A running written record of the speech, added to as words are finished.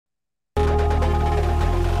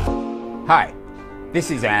Hi, this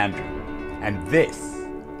is Andrew, and this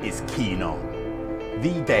is Keen On,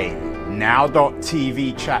 the daily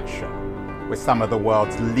now.tv chat show with some of the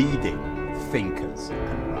world's leading thinkers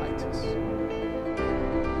and writers.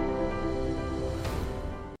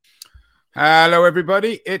 Hello,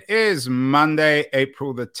 everybody. It is Monday,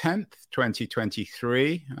 April the 10th,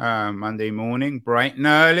 2023, Monday morning, bright and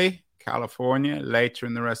early, California, later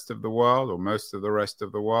in the rest of the world, or most of the rest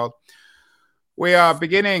of the world. We are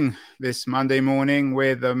beginning this Monday morning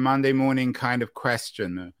with a Monday morning kind of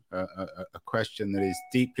question, a question that is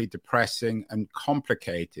deeply depressing and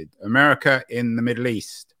complicated. America in the Middle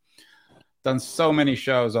East. Done so many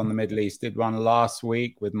shows on the Middle East. Did one last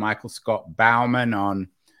week with Michael Scott Bauman on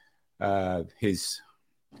his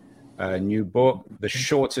new book, The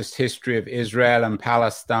Shortest History of Israel and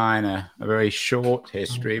Palestine, a very short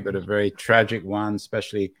history, but a very tragic one,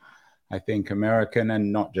 especially I think American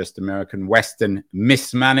and not just American, Western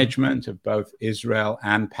mismanagement of both Israel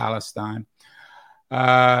and Palestine.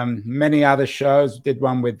 Many other shows. Did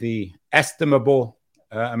one with the estimable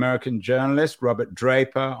American journalist Robert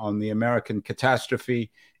Draper on the American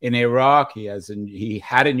catastrophe in Iraq. He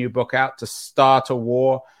had a new book out, To Start a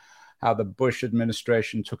War, how the Bush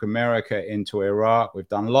administration took America into Iraq. We've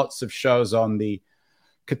done lots of shows on the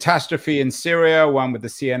catastrophe in Syria, one with the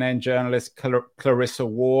CNN journalist Clarissa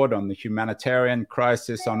Ward on the humanitarian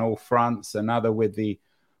crisis on all fronts, another with the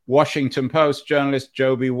Washington Post journalist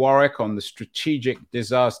Joby Warwick on the strategic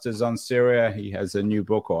disasters on Syria. He has a new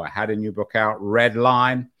book, or had a new book out, Red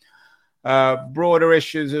Line. Broader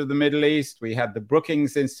issues of the Middle East. We had the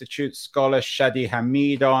Brookings Institute scholar Shadi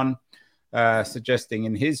Hamid on, suggesting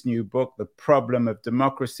in his new book, The Problem of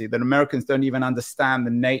Democracy, that Americans don't even understand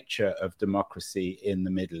the nature of democracy in the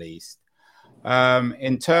Middle East.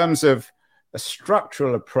 In terms of a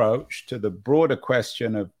structural approach to the broader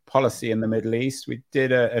question of policy in the Middle East, we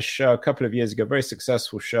did a show a couple of years ago, a very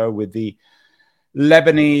successful show with the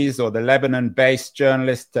Lebanese or the Lebanon-based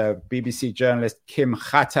journalist, BBC journalist Kim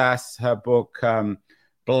Khattas. Her book,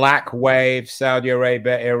 Black Wave, Saudi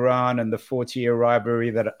Arabia, Iran, and the 40-year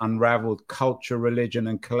rivalry that unraveled culture, religion,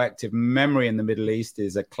 and collective memory in the Middle East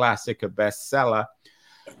is a classic, a bestseller.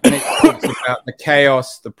 And it talks about the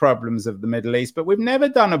chaos, the problems of the Middle East. But we've never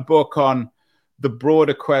done a book on the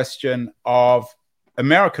broader question of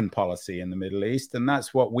American policy in the Middle East, and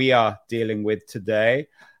that's what we are dealing with today.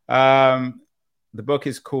 The book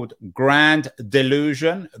is called Grand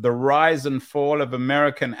Delusion, The Rise and Fall of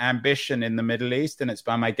American Ambition in the Middle East. And it's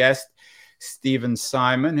by my guest, Stephen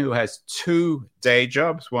Simon, who has two day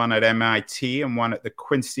jobs, one at MIT and one at the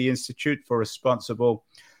Quincy Institute for Responsible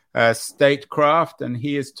Statecraft. And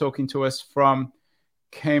he is talking to us from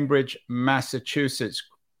Cambridge, Massachusetts.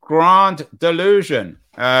 Grand Delusion.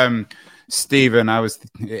 Stephen,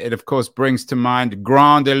 it of course brings to mind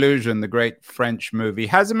Grand Delusion, the great French movie.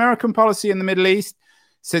 Has American policy in the Middle East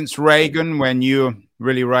since Reagan, when you're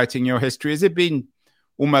really writing your history, has it been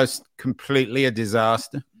almost completely a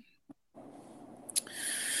disaster?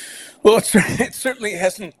 Well, it certainly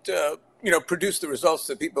hasn't, produced the results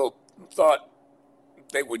that people thought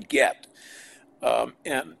they would get.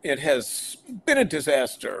 And it has been a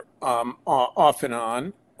disaster off and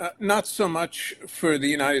on. Not so much for the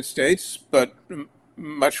United States, but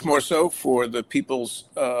much more so for the peoples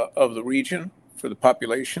of the region, for the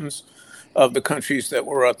populations of the countries that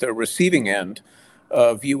were at the receiving end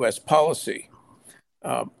of U.S. policy.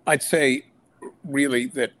 I'd say really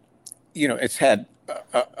that, it's had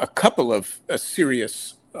a couple of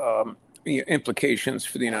serious implications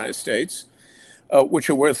for the United States, which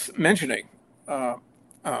are worth mentioning.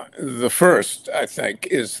 The first, I think,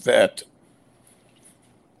 is that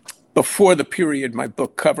before the period my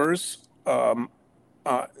book covers, the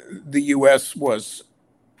U.S. was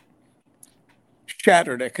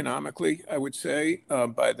shattered economically, I would say,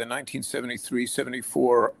 by the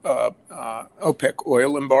 1973-74 OPEC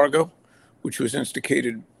oil embargo, which was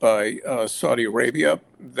instigated by Saudi Arabia.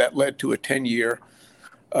 That led to a 10-year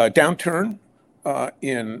downturn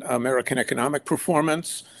in American economic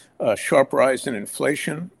performance, a sharp rise in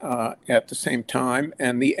inflation at the same time,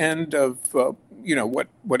 and the end of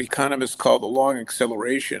what economists call the long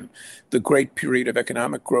acceleration, the great period of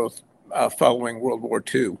economic growth following World War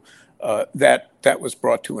II. That was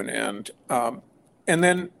brought to an end. And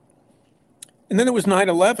then there was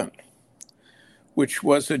 9/11, which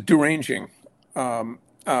was a deranging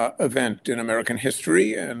event in American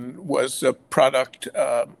history and was a product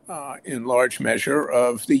in large measure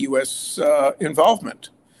of the U.S. involvement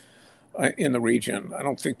in the region. I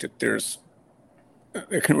don't think that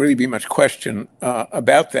there can really be much question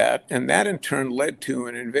about that. And that in turn led to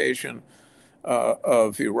an invasion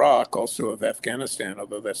of Iraq, also of Afghanistan,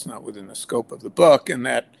 although that's not within the scope of the book, and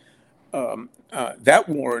that that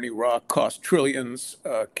war in Iraq cost trillions,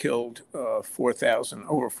 killed over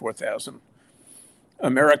 4,000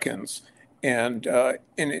 Americans, and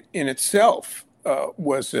in itself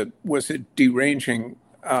was a deranging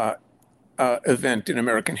event in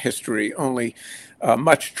American history, only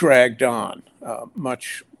much dragged on,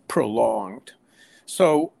 much prolonged.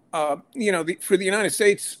 So for the United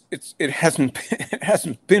States, it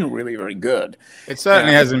hasn't been really very good. It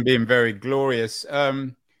certainly hasn't been very glorious.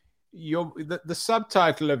 The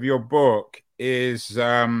subtitle of your book is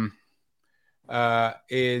The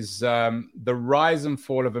Rise and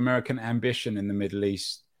Fall of American Ambition in the Middle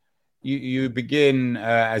East. You begin,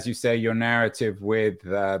 as you say, your narrative with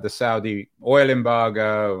the Saudi oil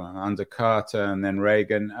embargo under Carter and then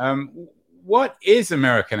Reagan. What is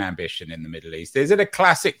American ambition in the Middle East? Is it a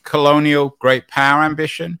classic colonial great power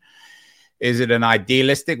ambition? Is it an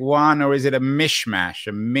idealistic one, or is it a mishmash,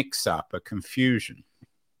 a mix-up, a confusion?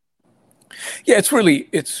 Yeah, it's really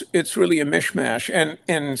a mishmash,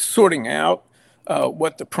 and sorting out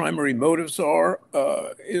what the primary motives are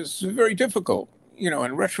is very difficult,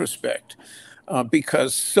 in retrospect,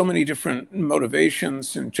 because so many different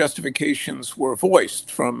motivations and justifications were voiced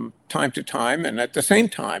from time to time, and at the same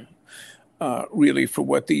time, really for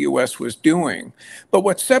what the U.S. was doing. But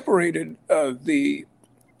what separated the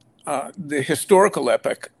historical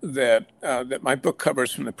epic that my book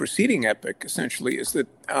covers from the preceding epic, essentially, is that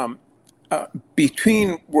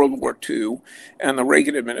between World War II and the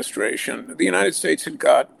Reagan administration, the United States had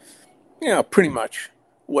got, pretty much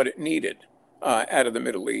what it needed out of the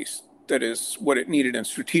Middle East. That is, what it needed in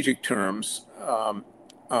strategic terms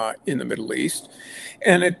in the Middle East,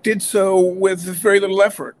 and it did so with very little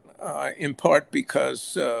effort. In part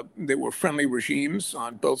because there were friendly regimes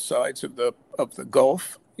on both sides of the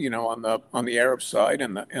Gulf, on the Arab side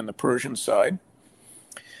and the Persian side,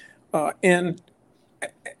 and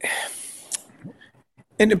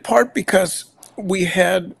in part because we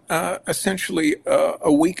had essentially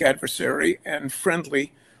a weak adversary and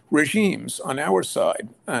friendly regimes on our side,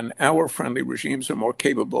 and our friendly regimes are more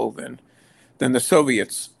capable than the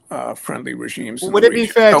Soviets' friendly regimes. Would it be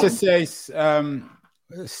fair to say,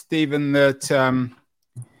 Stephen, that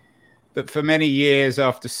for many years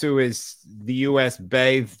after Suez, the U.S.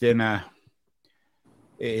 bathed in a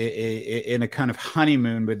kind of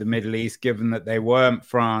honeymoon with the Middle East, given that they weren't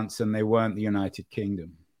France and they weren't the United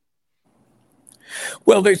Kingdom?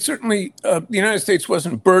 Well, they certainly, the United States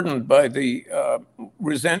wasn't burdened by the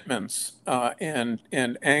resentments and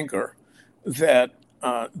anger that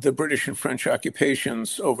the British and French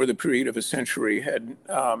occupations over the period of a century had.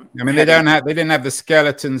 They didn't have the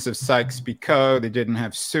skeletons of Sykes-Picot. They didn't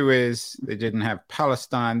have Suez. They didn't have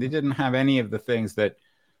Palestine. They didn't have any of the things that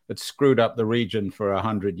screwed up the region for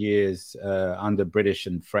 100 years under British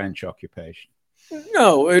and French occupation.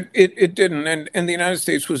 No, it didn't, and the United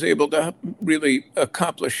States was able to really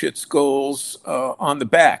accomplish its goals on the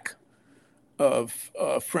back of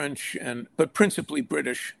French but principally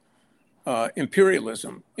British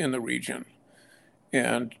imperialism in the region.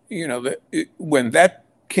 And when that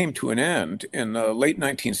came to an end in the late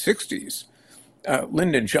 1960s,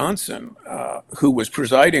 Lyndon Johnson, who was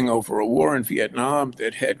presiding over a war in Vietnam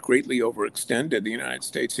that had greatly overextended the United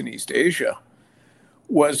States in East Asia,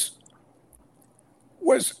 was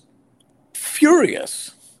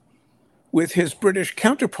furious with his British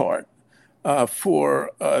counterpart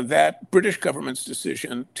for that British government's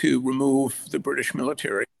decision to remove the British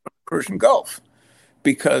military from the Persian Gulf,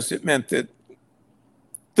 because it meant that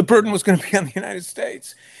the burden was going to be on the United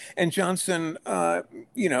States, and Johnson,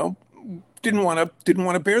 didn't want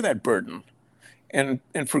to bear that burden, and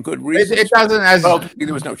for good reason. It doesn't.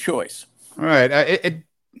 There was no choice. Right.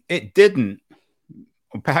 It didn't.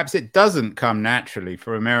 Perhaps it doesn't come naturally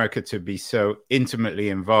for America to be so intimately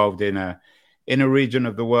involved in a region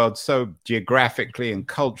of the world so geographically and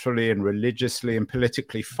culturally and religiously and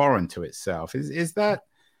politically foreign to itself. Is that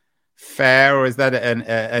fair, or is that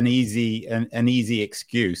an easy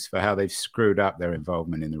excuse for how they've screwed up their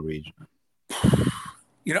involvement in the region?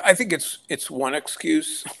 I think it's one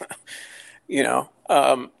excuse,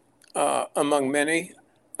 among many.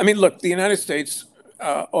 I mean, look, the United States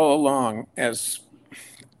all along, as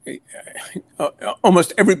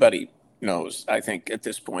almost everybody knows, I think, at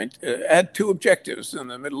this point, had two objectives in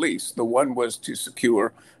the Middle East. The one was to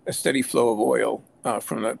secure a steady flow of oil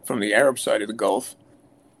from the Arab side of the Gulf,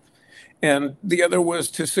 and the other was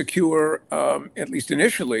to secure, at least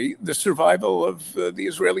initially, the survival of the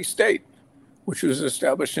Israeli state, which was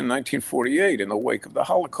established in 1948 in the wake of the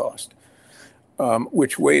Holocaust.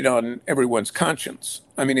 which weighed on everyone's conscience.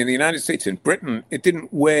 I mean, in the United States and Britain, it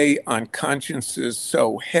didn't weigh on consciences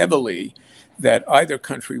so heavily that either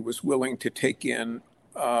country was willing to take in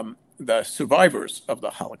the survivors of the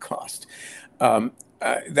Holocaust.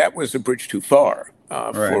 That was a bridge too far.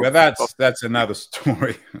 Right, but that's another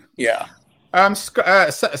story. Yeah.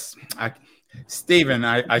 Stephen,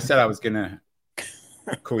 I said I was going to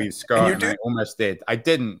call you Scott, and I almost did. I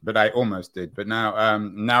didn't, but I almost did. But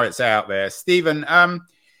now it's out there. Stephen,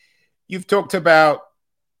 you've talked about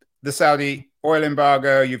the Saudi oil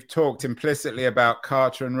embargo. You've talked implicitly about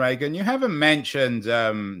Carter and Reagan. You haven't mentioned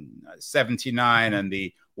 79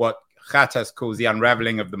 and what Khattas calls the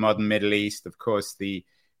unraveling of the modern Middle East. Of course, the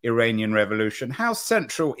Iranian Revolution. How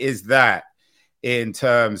central is that in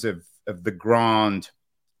terms of the grand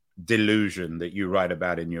delusion that you write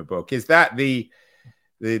about in your book? Is that the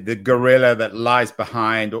gorilla that lies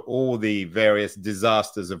behind all the various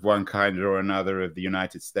disasters of one kind or another of the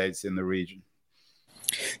United States in the region?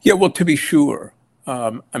 Yeah, well, to be sure.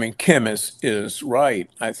 I mean, Kim is right,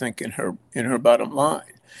 I think, in her bottom line.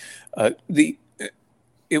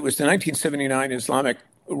 It was the 1979 Islamic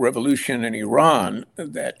Revolution in Iran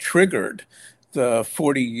that triggered the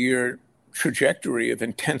 40-year trajectory of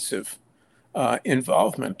intensive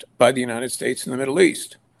involvement by the United States in the Middle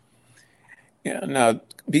East. Yeah, now,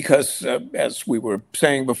 because, as we were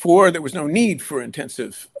saying before, there was no need for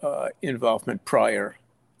intensive involvement prior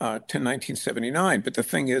to 1979. But the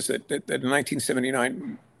thing is that the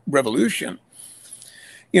 1979 revolution,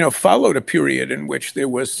 followed a period in which there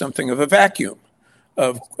was something of a vacuum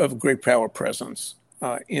of great power presence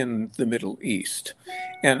in the Middle East.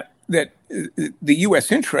 And that the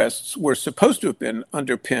U.S. interests were supposed to have been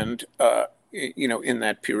underpinned in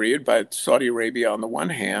that period by Saudi Arabia on the one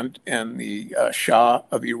hand and the Shah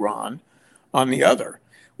of Iran on the other.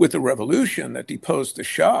 With the revolution that deposed the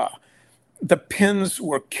Shah, the pins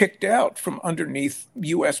were kicked out from underneath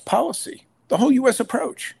U.S. policy, the whole U.S.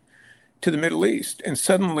 approach to the Middle East. And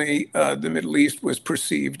suddenly the Middle East was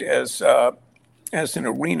perceived as an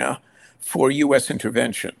arena for U.S.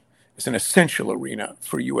 intervention, as an essential arena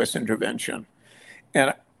for U.S. intervention.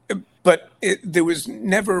 But there was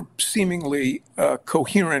never seemingly a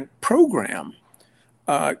coherent program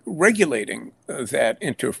regulating that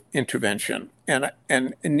intervention. And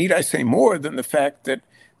need I say more than the fact that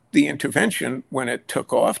the intervention, when it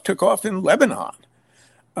took off in Lebanon,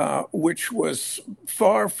 which was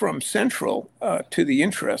far from central to the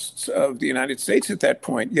interests of the United States at that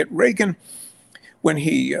point. Yet Reagan, when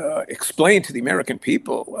he explained to the American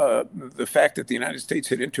people the fact that the United States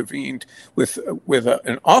had intervened with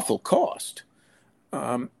an awful cost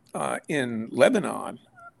in Lebanon,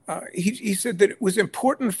 he said that it was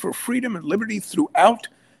important for freedom and liberty throughout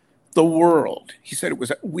the world. He said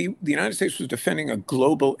the United States was defending a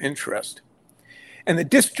global interest, and the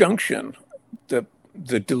disjunction, the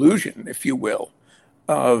delusion, if you will,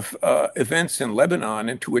 of events in Lebanon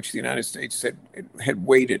into which the United States had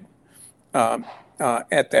waded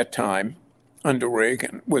at that time under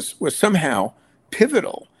Reagan was somehow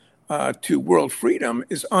pivotal to world freedom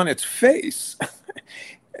is on its face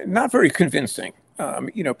not very convincing.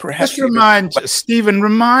 Perhaps remind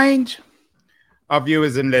our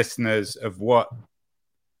viewers and listeners of what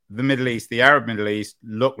the Middle East, the Arab Middle East,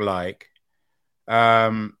 looked like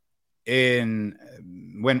when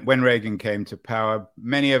Reagan came to power.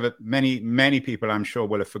 Many people, I'm sure,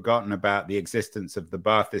 will have forgotten about the existence of the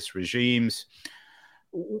Ba'athist regimes.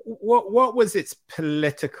 What was its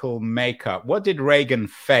political makeup? What did Reagan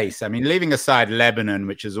face? I mean, leaving aside Lebanon,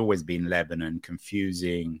 which has always been Lebanon,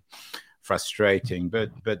 confusing, frustrating,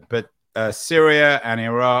 but Syria and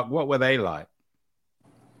Iraq, what were they like?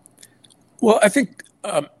 Well, I think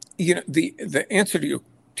the answer to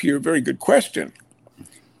your very good question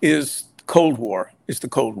is the Cold War.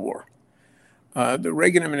 The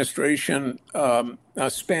Reagan administration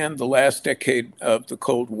spanned the last decade of the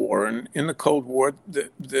Cold War. And in the Cold War,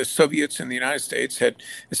 the Soviets and the United States had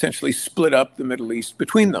essentially split up the Middle East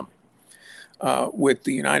between them, with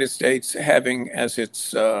the United States having as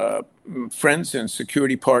its friends and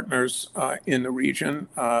security partners in the region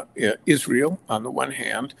Israel on the one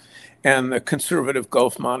hand, and the conservative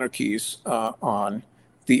Gulf monarchies on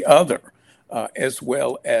the other, as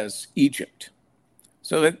well as Egypt.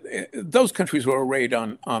 So that those countries were arrayed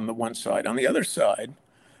on the one side. On the other side,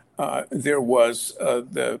 there was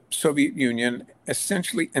the Soviet Union,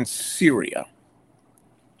 essentially, and Syria,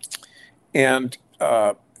 and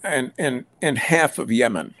half of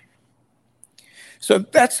Yemen. So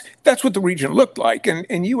that's what the region looked like,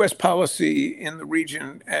 and U.S. policy in the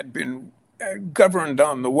region had been governed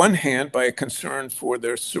on the one hand by a concern for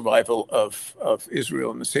the survival of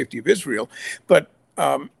Israel and the safety of Israel, but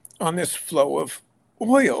on this flow of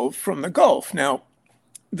oil from the Gulf. Now,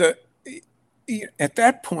 at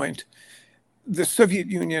that point, the Soviet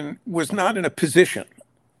Union was not in a position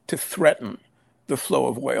to threaten the flow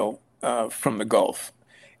of oil from the Gulf.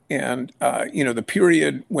 And, the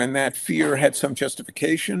period when that fear had some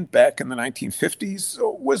justification back in the 1950s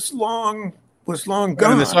was long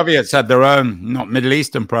gone. And the Soviets had their own, not Middle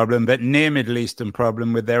Eastern problem, but near Middle Eastern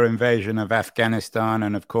problem with their invasion of Afghanistan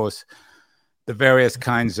and, of course, the various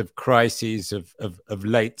kinds of crises of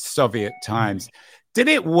late Soviet times. Did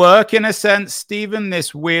it work in a sense, Stephen,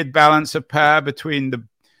 this weird balance of power between the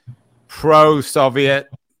pro-Soviet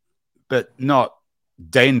but not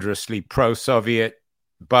dangerously pro-Soviet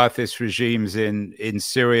Ba'athist regimes in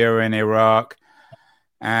Syria and Iraq,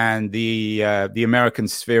 and the American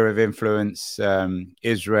sphere of influence,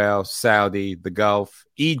 Israel, Saudi, the Gulf,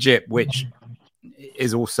 Egypt, which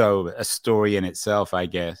is also a story in itself, I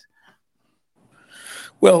guess?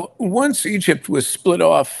 Well, once Egypt was split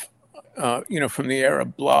off, from the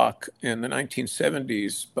Arab bloc in the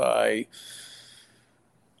 1970s by,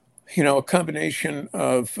 a combination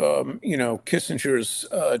of, Kissinger's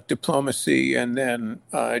diplomacy and then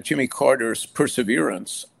Jimmy Carter's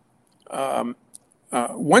perseverance.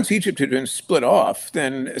 Once Egypt had been split off,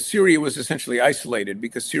 then Syria was essentially isolated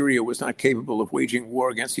because Syria was not capable of waging war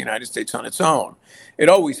against the United States on its own. It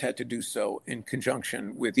always had to do so in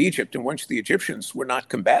conjunction with Egypt. And once the Egyptians were not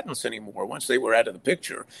combatants anymore, once they were out of the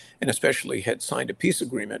picture, and especially had signed a peace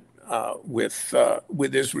agreement with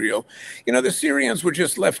Israel, the Syrians were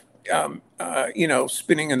just left,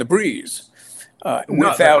 spinning in the breeze.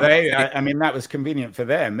 That was convenient for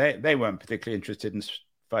them. They weren't particularly interested in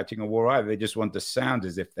fighting a war either. They just wanted to sound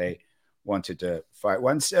as if they wanted to fight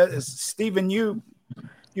one. Stephen, you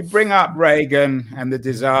bring up Reagan and the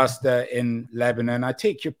disaster in Lebanon. I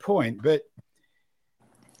take your point, but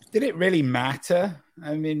did it really matter?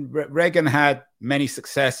 I mean, Reagan had many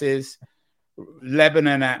successes.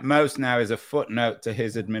 Lebanon at most now is a footnote to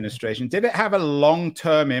his administration. Did it have a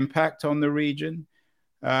long-term impact on the region?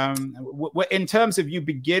 In terms of you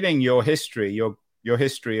beginning your history, your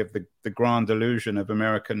history of the grand delusion of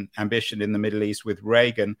American ambition in the Middle East with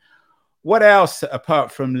Reagan, what else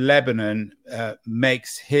apart from Lebanon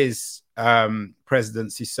makes his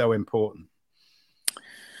presidency so important?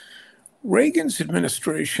 Reagan's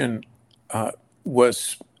administration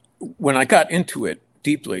was, when I got into it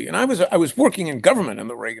deeply, and I was working in government in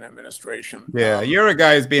the Reagan administration. Yeah, you're a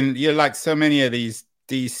guy you're like so many of these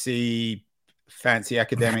DC fancy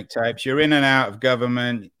academic types. You're in and out of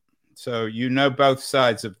government. So you know both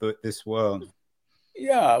sides of this world.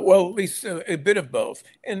 Yeah, well, at least a bit of both.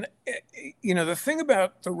 And, the thing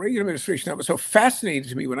about the Reagan administration that was so fascinating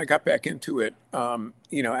to me when I got back into it,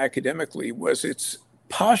 academically, was its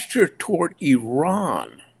posture toward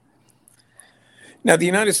Iran. Now, the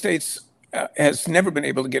United States has never been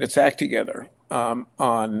able to get its act together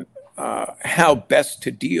on how best to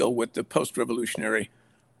deal with the post-revolutionary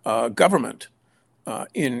government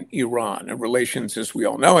in Iran. And relations, as we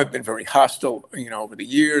all know, have been very hostile, over the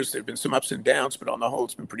years. There have been some ups and downs, but on the whole,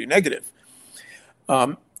 it's been pretty negative.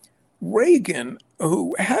 Reagan,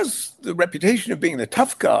 who has the reputation of being the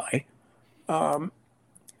tough guy,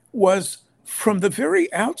 was from the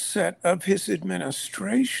very outset of his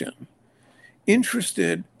administration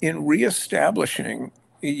interested in reestablishing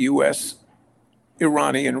a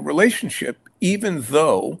U.S.-Iranian relationship, even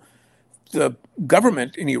though the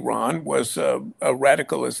government in Iran was a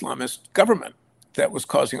radical Islamist government that was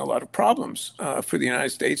causing a lot of problems for the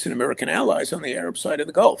United States and American allies on the Arab side of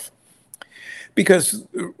the Gulf. Because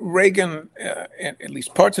Reagan, and at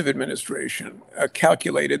least parts of administration,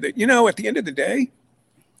 calculated that, at the end of the day,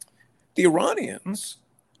 the Iranians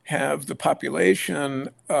have the population,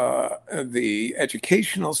 the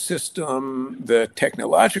educational system, the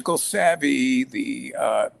technological savvy, the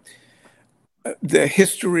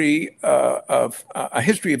history of a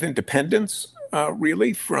history of independence,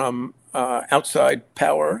 really, from outside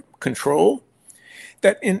power control.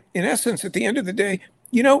 That in essence, at the end of the day,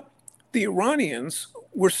 the Iranians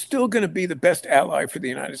were still going to be the best ally for the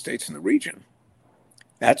United States in the region.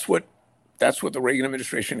 That's what the Reagan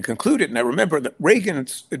administration concluded. And I remember that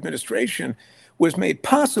Reagan's administration was made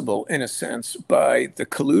possible, in a sense, by the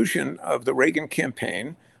collusion of the Reagan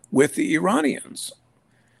campaign with the Iranians,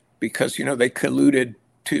 because, they colluded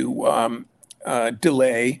to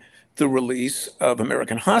delay the release of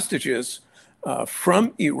American hostages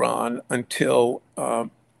from Iran until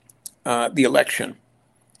the election,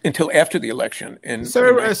 until after the election.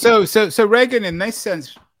 So Reagan, in this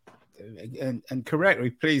sense, and correct me,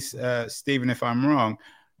 please, Stephen, if I'm wrong,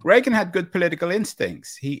 Reagan had good political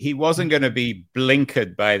instincts. He wasn't going to be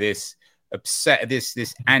blinkered by this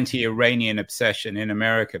anti-Iranian obsession in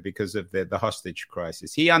America because of the hostage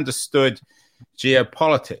crisis. He understood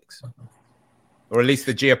geopolitics, or at least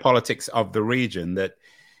the geopolitics of the region, that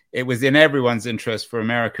it was in everyone's interest for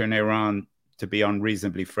America and Iran to be on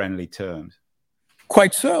reasonably friendly terms.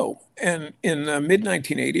 Quite so. And in the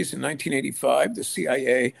mid-1980s, in 1985, the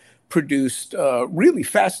CIA produced a really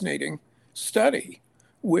fascinating study,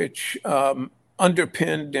 which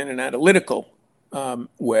underpinned in an analytical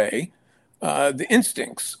way the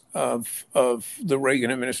instincts of the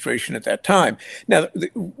Reagan administration at that time. Now,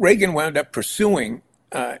 Reagan wound up pursuing,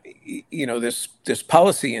 this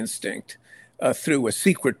policy instinct through a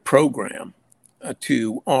secret program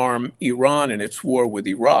to arm Iran in its war with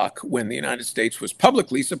Iraq when the United States was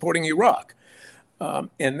publicly supporting Iraq.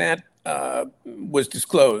 And that was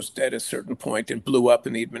disclosed at a certain point and blew up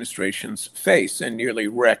in the administration's face and nearly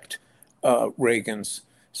wrecked Reagan's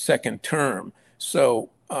second term. So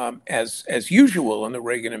as usual in the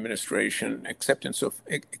Reagan administration, except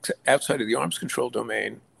outside of the arms control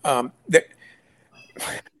domain, the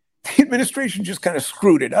administration just kind of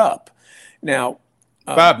screwed it up. Now,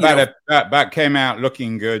 but came out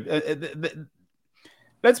looking good.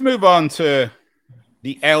 Let's move on to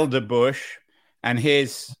the elder Bush and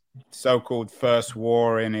his so-called first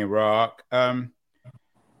war in Iraq.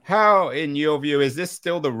 How, in your view, is this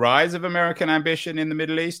still the rise of American ambition in the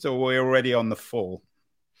Middle East, or we're already on the fall?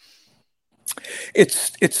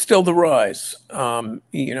 It's still the rise,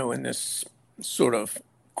 in this sort of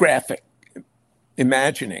graphic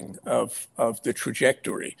imagining of the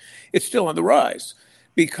trajectory. It's still on the rise.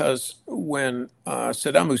 Because when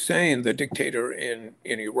Saddam Hussein, the dictator in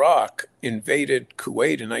Iraq, invaded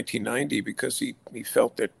Kuwait in 1990 because he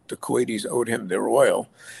felt that the Kuwaitis owed him their oil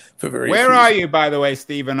for various reasons. Where are you, by the way,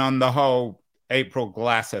 Stephen, on the whole April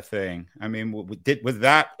Glasser thing? I mean, was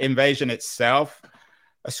that invasion itself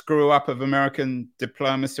a screw-up of American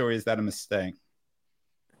diplomacy, or is that a mistake?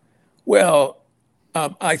 Well,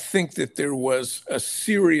 I think that there was a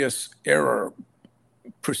serious error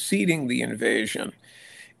preceding the invasion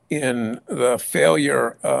in the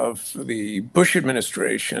failure of the Bush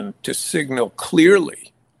administration to signal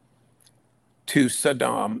clearly to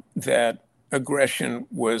Saddam that aggression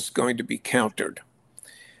was going to be countered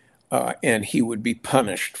and he would be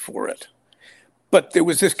punished for it. But there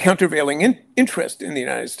was this countervailing interest in the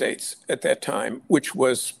United States at that time, which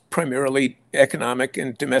was primarily economic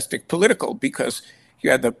and domestic political, because you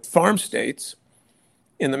had the farm states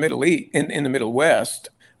in the Middle East, in the Middle West,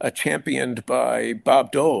 championed by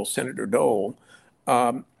Bob Dole, Senator Dole,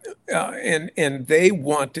 and they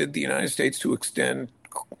wanted the United States to extend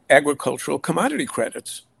agricultural commodity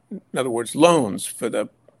credits, in other words, loans for the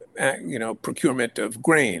procurement of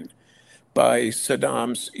grain by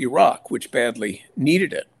Saddam's Iraq, which badly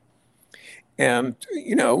needed it. And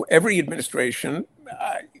every administration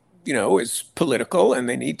is political, and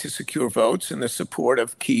they need to secure votes and the support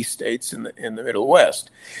of key states in the Middle West.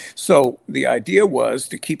 So the idea was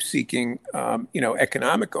to keep seeking,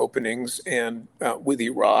 economic openings and with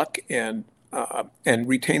Iraq and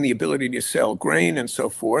retain the ability to sell grain and so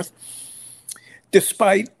forth,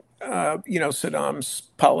 despite Saddam's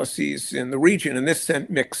policies in the region. And this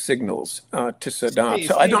sent mixed signals to Saddam.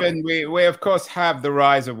 Stephen, we of course have the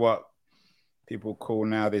rise of what people call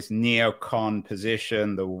now this neocon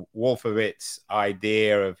position, the Wolfowitz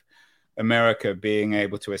idea of America being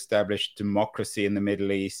able to establish democracy in the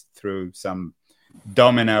Middle East through some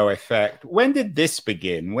domino effect. When did this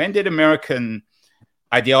begin? When did American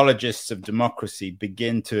ideologists of democracy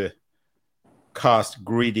begin to cast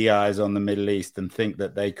greedy eyes on the Middle East and think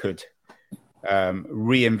that they could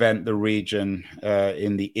reinvent the region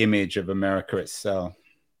in the image of America itself?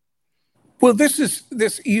 Well,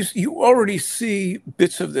 you already see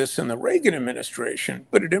bits of this in the Reagan administration,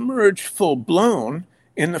 but it emerged full blown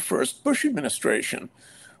in the first Bush administration,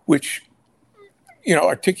 which,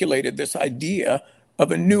 articulated this idea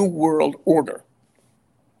of a new world order.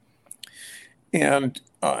 And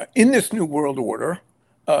in this new world order,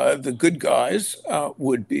 the good guys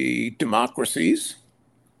would be democracies,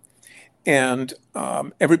 and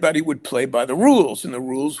everybody would play by the rules. And the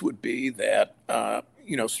rules would be that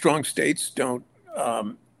strong states don't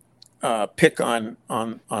pick on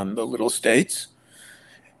the little states,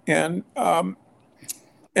 and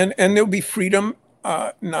there'll be freedom,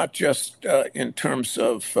 not just in terms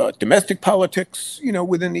of domestic politics,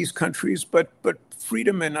 within these countries, but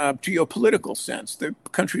freedom in a geopolitical sense. The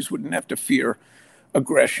countries wouldn't have to fear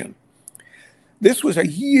aggression. This was a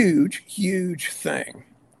huge, huge thing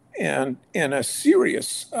and a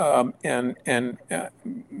serious and at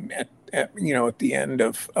the end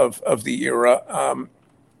of the era,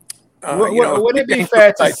 would it be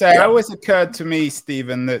fair to say? It always occurred to me,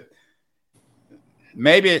 Stephen, that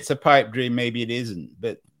maybe it's a pipe dream, maybe it isn't,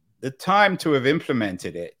 but the time to have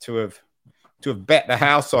implemented it, to have bet the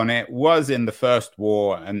house on it, was in the First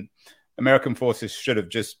War, and American forces should have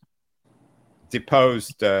just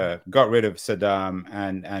deposed, got rid of Saddam,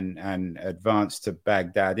 and advanced to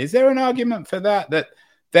Baghdad. Is there an argument for that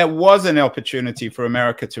there was an opportunity for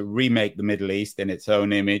America to remake the Middle East in its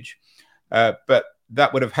own image, but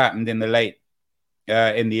that would have happened in the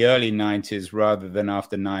early 90s rather than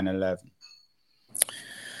after 9/11?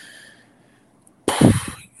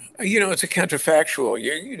 It's a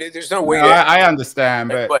counterfactual. There's no way. No, I understand,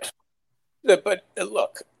 but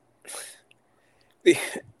look, the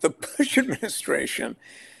Bush administration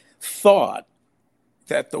thought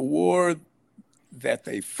that the war that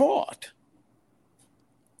they fought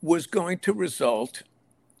was going to result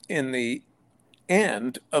in the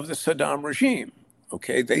end of the Saddam regime.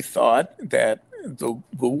 Okay, they thought that the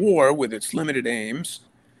war, with its limited aims,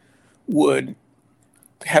 would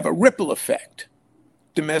have a ripple effect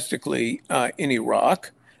domestically in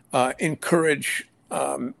Iraq, encourage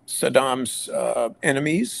Saddam's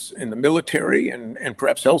enemies in the military and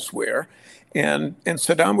perhaps elsewhere, and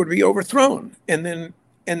Saddam would be overthrown, and then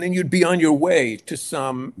you'd be on your way to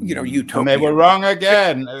some utopia. And they were wrong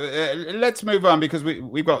again. Let's move on, because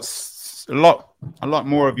we've got a lot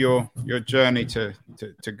more of your journey to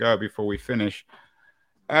go before we finish.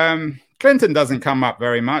 Clinton doesn't come up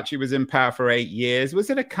very much. He was in power for 8 years. Was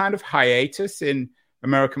it a kind of hiatus in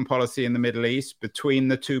American policy in the Middle East between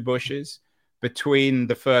the two Bushes, between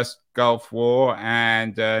the first Gulf War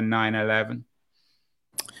and 9/11?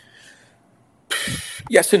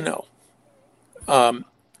 Yes and no. On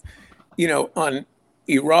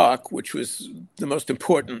Iraq, which was the most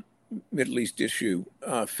important Middle East issue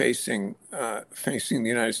facing the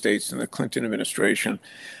United States and the Clinton administration,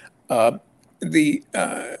 the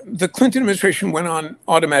Clinton administration went on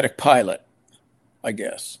automatic pilot, I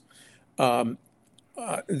guess.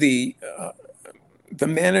 The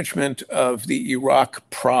management of the Iraq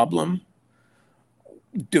problem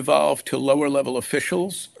devolved to lower level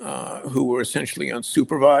officials who were essentially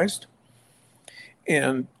unsupervised.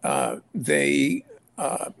 And they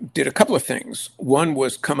did a couple of things. One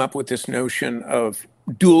was come up with this notion of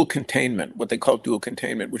dual containment, what they call dual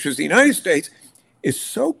containment, which is the United States is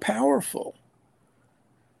so powerful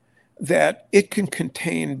that it can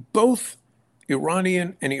contain both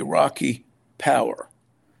Iranian and Iraqi power.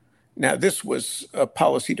 Now, this was a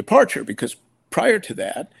policy departure, because prior to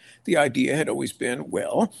that, the idea had always been,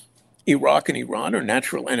 well, Iraq and Iran are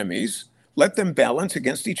natural enemies. Let them balance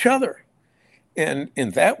against each other. And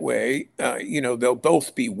in that way, they'll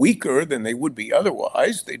both be weaker than they would be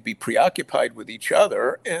otherwise. They'd be preoccupied with each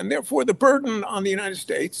other. And therefore, the burden on the United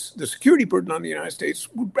States, the security burden on the United States,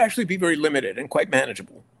 would actually be very limited and quite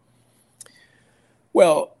manageable.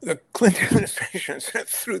 Well, the Clinton administration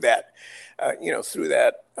threw that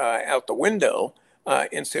out the window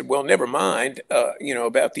and said, well, never mind,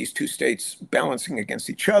 about these two states balancing against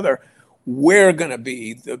each other. We're going to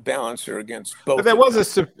be the balancer against both. But there was a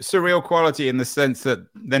surreal quality in the sense that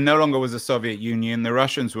there no longer was a Soviet Union. The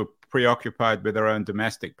Russians were preoccupied with their own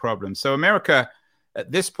domestic problems. So America,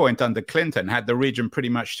 at this point under Clinton, had the region pretty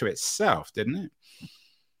much to itself, didn't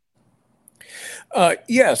it?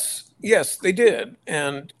 Yes, they did.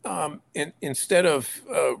 And instead of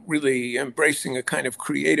really embracing a kind of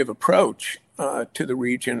creative approach to the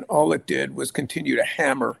region, all it did was continue to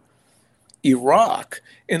hammer Iraq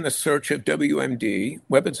in the search of WMD,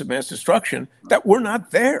 weapons of mass destruction, that were not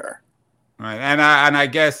there. Right, and I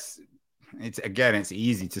guess it's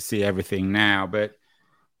easy to see everything now, but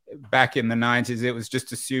back in the 90s, it was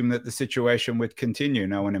just assumed that the situation would continue.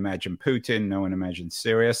 No one imagined Putin, no one imagined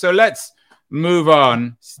Syria. So let's move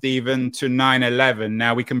on, Stephen, to 9/11.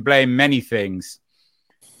 Now, we can blame many things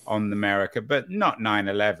on America, but not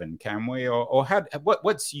 9/11, can we?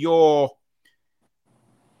 What's your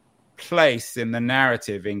place in the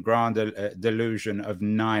narrative in grand delusion of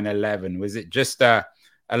 9/11? Was it just a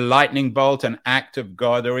lightning bolt, an act of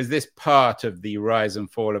God, or is this part of the rise and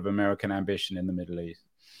fall of American ambition in the Middle East?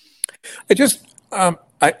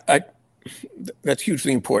 That's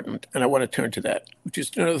hugely important, and I want to turn to that.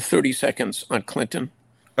 Just another 30 seconds on Clinton.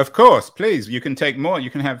 Of course, please. You can take more. You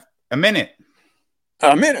can have a minute.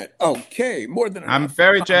 A minute? Okay, more than enough. I'm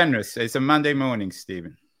very generous. It's a Monday morning,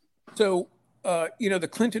 Stephen. So the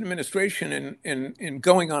Clinton administration in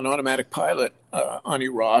going on automatic pilot on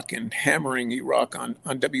Iraq and hammering Iraq on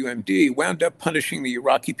WMD wound up punishing the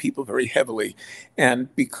Iraqi people very heavily.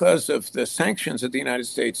 And because of the sanctions that the United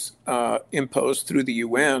States imposed through the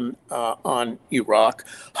UN on Iraq,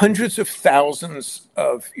 hundreds of thousands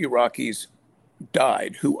of Iraqis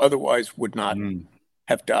died who otherwise would not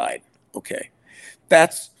have died. Okay.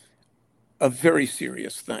 That's a very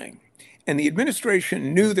serious thing. And the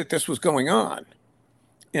administration knew that this was going on.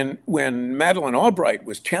 And when Madeleine Albright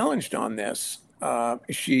was challenged on this,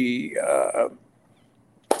 she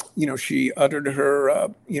uttered her,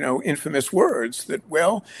 infamous words that,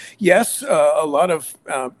 well, yes, a lot of,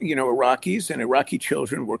 Iraqis and Iraqi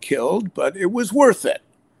children were killed, but it was worth it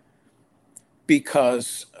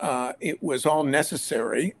because it was all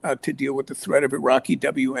necessary to deal with the threat of Iraqi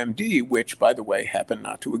WMD, which, by the way, happened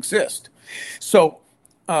not to exist. So,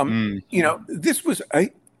 this was a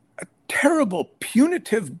terrible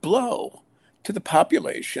punitive blow to the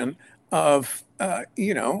population of, an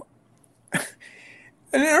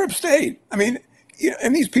Arab state. I mean,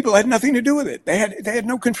 and these people had nothing to do with it. They had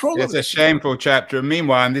no control over it. It's a shameful chapter. And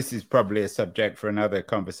meanwhile, and this is probably a subject for another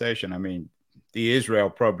conversation, I mean, the Israel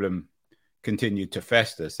problem continued to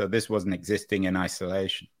fester. So this wasn't existing in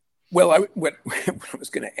isolation. Well, what I was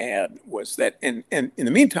going to add was that, and in the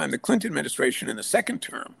meantime, the Clinton administration in the second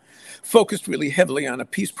term focused really heavily on a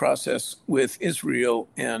peace process with Israel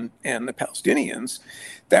and the Palestinians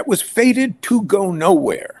that was fated to go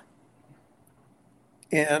nowhere.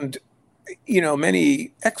 And,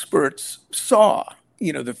 many experts saw,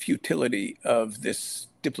 the futility of this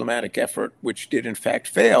diplomatic effort, which did in fact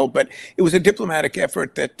fail, but it was a diplomatic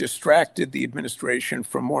effort that distracted the administration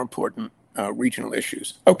from more important regional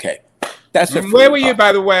issues. Okay. Where were you,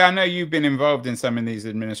 by the way? I know you've been involved in some of these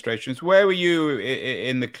administrations. Where were you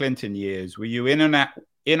in the Clinton years? Were you in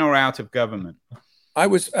or out of government? I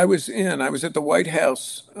was at the White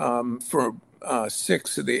House for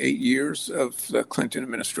 6 of the 8 years of the Clinton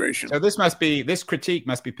administration. So this critique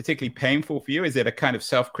must be particularly painful for you. Is it a kind of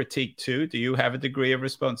self-critique too? Do you have a degree of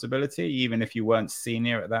responsibility, even if you weren't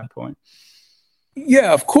senior at that point?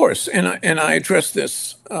 Yeah, of course, and I address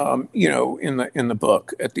this, in the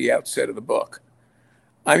book at the outset of the book.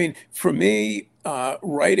 I mean, for me,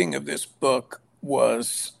 writing of this book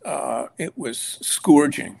was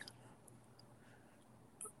scourging.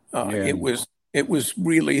 It was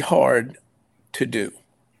really hard to do,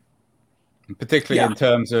 particularly in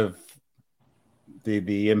terms of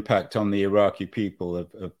the impact on the Iraqi people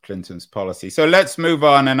of Clinton's policy. So let's move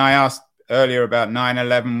on. And I asked earlier about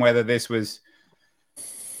 9/11, whether this was,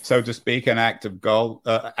 so to speak, an act of God,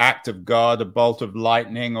 a bolt of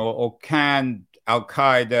lightning, or can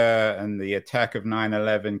Al-Qaeda and the attack of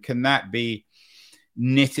 9/11, can that be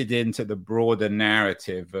knitted into the broader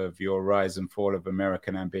narrative of your rise and fall of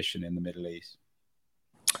American ambition in the Middle East?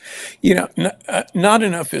 Not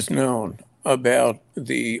enough is known about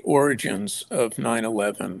the origins of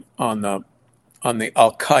 9/11 on the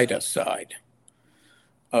Al-Qaeda side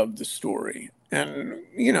of the story. And,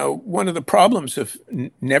 one of the problems of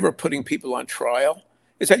never putting people on trial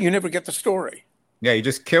is that you never get the story. Yeah, you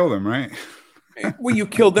just kill them, right? Well, you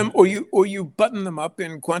kill them or you button them up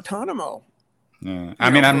in Guantanamo. Yeah.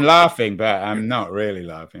 I'm laughing, but I'm not really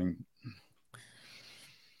laughing.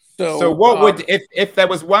 So what would, if there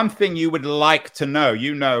was one thing you would like to know,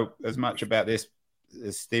 as much about this,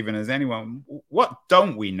 Stephen, as anyone, what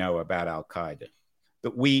don't we know about Al-Qaeda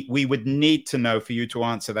that we would need to know for you to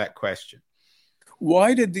answer that question?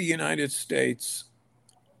 Why did the United States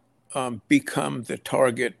become the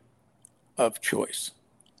target of choice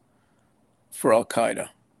for Al-Qaeda?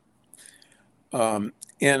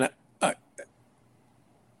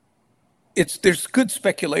 There's good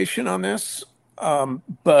speculation on this,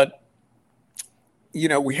 but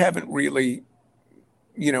we haven't really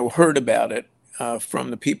heard about it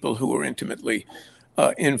from the people who were intimately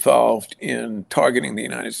involved in targeting the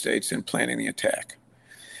United States and planning the attack.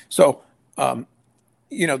 So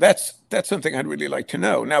that's something I'd really like to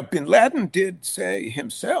know. Now, bin Laden did say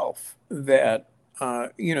himself that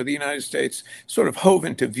the United States sort of hove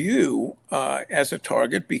into view as a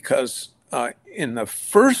target because in the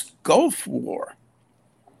first Gulf War,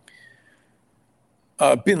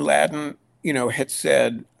 bin Laden, had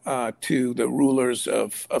said to the rulers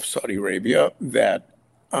of Saudi Arabia that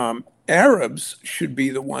Arabs should be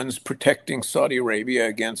the ones protecting Saudi Arabia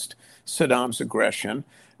against Saddam's aggression,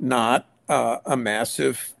 not a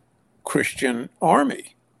massive Christian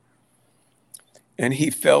army. And he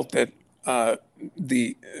felt that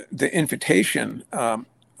the invitation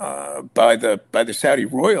by the Saudi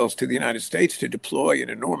royals to the United States to deploy an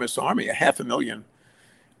enormous army, 500,000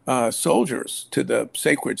 soldiers to the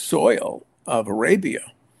sacred soil of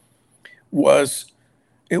Arabia was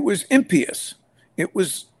it was impious. It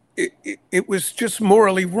was just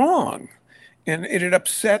morally wrong, and it had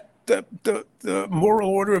upset the moral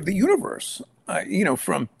order of the universe.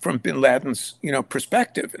 From Bin Laden's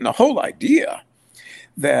perspective, and the whole idea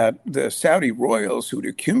that the Saudi royals who'd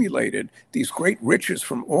accumulated these great riches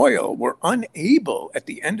from oil were unable at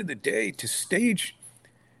the end of the day to stage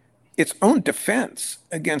its own defense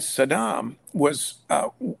against Saddam was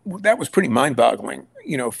that was pretty mind-boggling,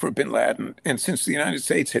 for Bin Laden. And since the United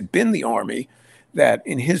States had been the army that,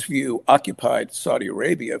 in his view, occupied Saudi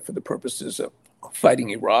Arabia for the purposes of fighting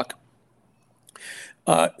Iraq,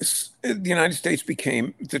 the United States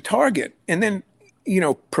became the target. And then,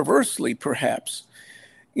 perversely, perhaps,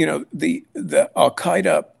 the Al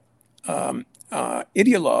Qaeda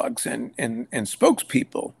ideologues and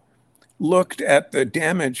spokespeople looked at the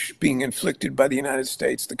damage being inflicted by the United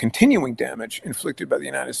States, the continuing damage inflicted by the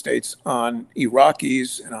United States on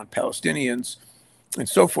Iraqis and on Palestinians and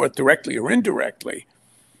so forth, directly or indirectly,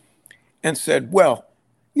 and said, well,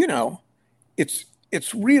 it's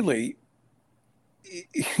really,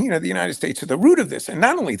 the United States at the root of this. And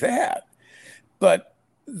not only that, but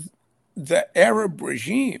the Arab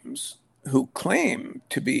regimes who claim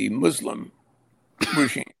to be Muslim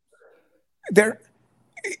regimes, they're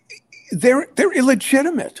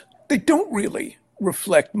illegitimate. They don't really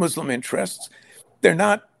reflect Muslim interests. They're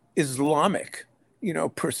not Islamic,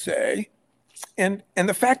 per se. And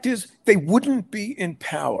the fact is, they wouldn't be in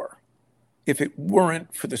power if it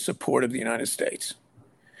weren't for the support of the United States.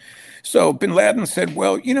 So Bin Laden said,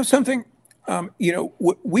 well, something,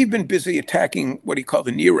 we've been busy attacking what he called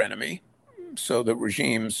the near enemy, so the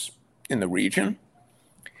regimes in the region.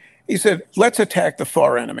 He said, let's attack the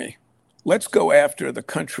far enemy. Let's go after the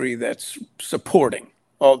country that's supporting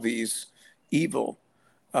all these evil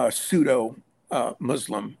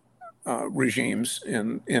pseudo-Muslim regimes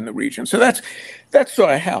in the region. So that's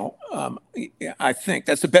sort of how I think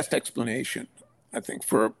that's the best explanation, I think,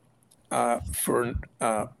 for Al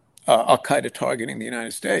Qaeda targeting the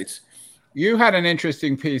United States. You had an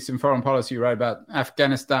interesting piece in Foreign Policy you wrote about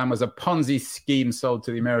Afghanistan was a Ponzi scheme sold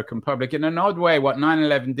to the American public. In an odd way, what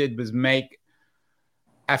 9/11 did was make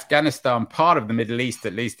Afghanistan part of the Middle East,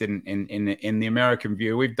 at least in the American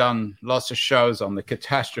view. We've done lots of shows on the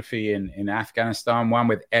catastrophe in Afghanistan, one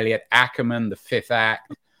with Elliot Ackerman, The Fifth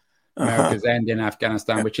Act, America's End in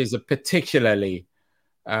Afghanistan, which is a particularly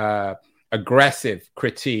aggressive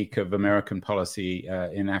critique of American policy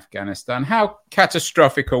in Afghanistan. How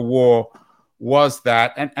catastrophic a war was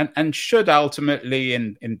that? And should ultimately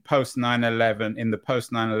in post 9/11, in the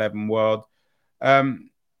post 9/11 world,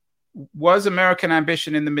 was American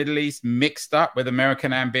ambition in the Middle East mixed up with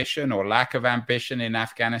American ambition or lack of ambition in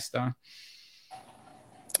Afghanistan?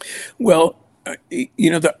 Well,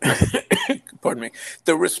 pardon me,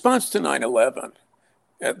 the response to 9/11,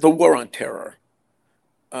 the war on terror,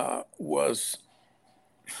 was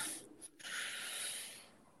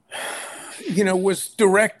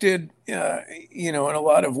directed, in a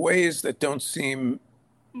lot of ways that don't seem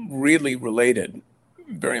really related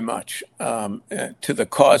very much to the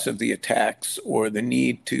cause of the attacks or the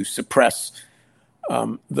need to suppress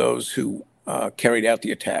those who carried out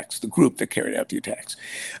the attacks, the group that carried out the attacks.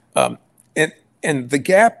 And the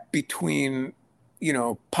gap between,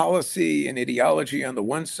 policy and ideology on the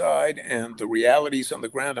one side and the realities on the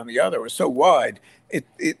ground on the other are so wide,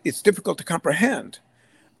 it's difficult to comprehend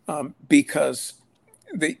because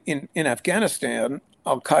in Afghanistan,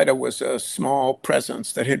 Al Qaeda was a small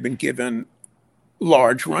presence that had been given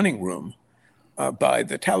large running room by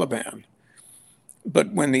the Taliban.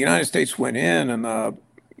 But when the United States went in the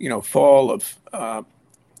fall of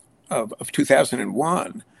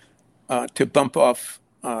 2001 to bump off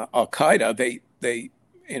Al Qaeda, they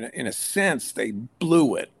in a sense they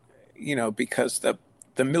blew it, because the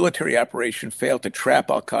military operation failed to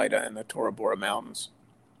trap Al Qaeda in the Tora Bora Mountains.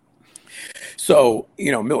 So,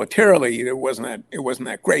 militarily, it wasn't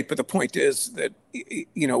that great. But the point is that,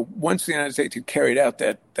 once the United States had carried out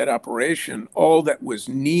that operation, all that was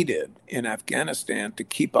needed in Afghanistan to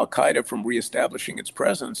keep Al Qaeda from reestablishing its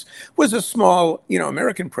presence was a small,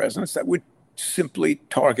 American presence that would simply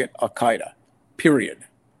target Al Qaeda, period.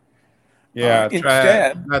 Yeah,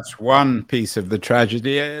 instead, that's one piece of the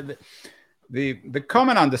tragedy. The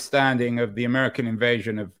common understanding of the American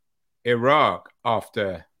invasion of Iraq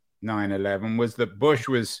after 9/11 was that Bush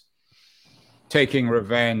was taking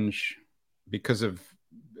revenge because of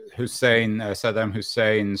Saddam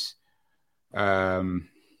Hussein's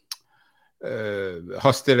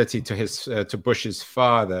hostility to Bush's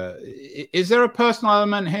father. Is there a personal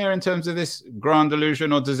element here in terms of this grand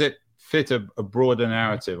delusion, or does it fit a broader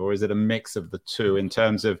narrative, or is it a mix of the two in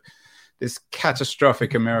terms of this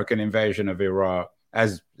catastrophic American invasion of Iraq,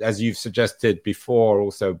 as you've suggested before,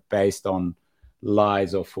 also based on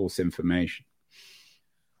lies or false information?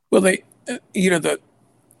 Well,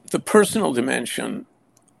 the personal dimension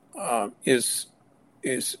is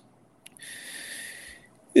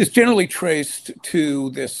generally traced to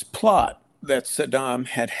this plot that Saddam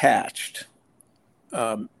had hatched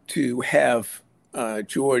to have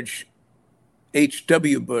George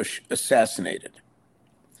H.W. Bush assassinated.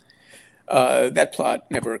 That plot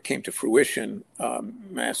never came to fruition,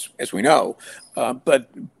 as we know, but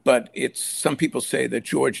some people say that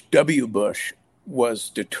George W. Bush was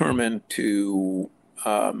determined to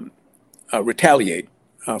retaliate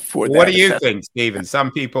for that. What do you think, Stephen?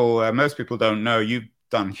 Most people don't know. You've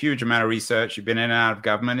done a huge amount of research. You've been in and out of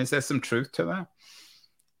government. Is there some truth to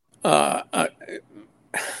that?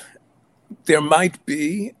 There might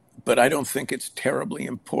be, but I don't think it's terribly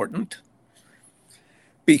important,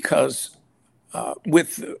 because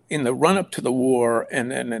in the run-up to the war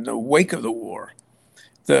and then in the wake of the war,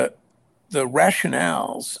 the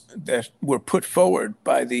rationales that were put forward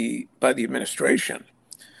by the administration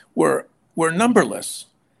were numberless,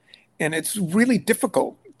 and it's really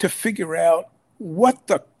difficult to figure out what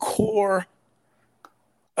the core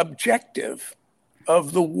objective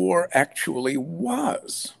of the war actually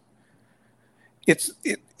was.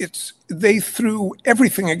 They threw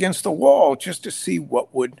everything against the wall just to see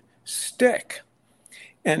what would stick.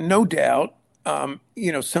 And no doubt, some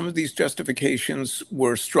of these justifications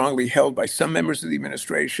were strongly held by some members of the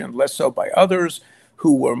administration, less so by others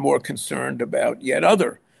who were more concerned about yet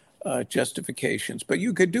other justifications. But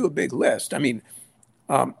you could do a big list. I mean,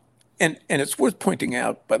 and it's worth pointing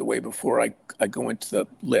out, by the way, before I go into the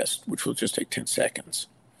list, which will just take 10 seconds.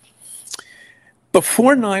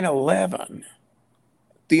 Before 9/11,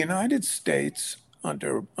 the United States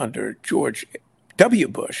under George W.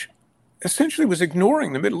 Bush essentially was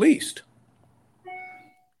ignoring the Middle East.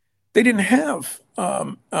 They didn't have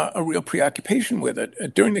a real preoccupation with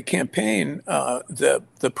it. During the campaign,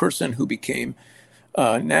 the person who became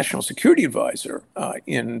National Security Advisor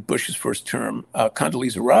in Bush's first term,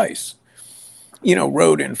 Condoleezza Rice,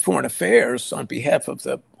 wrote in Foreign Affairs on behalf of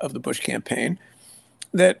the Bush campaign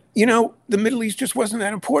that, the Middle East just wasn't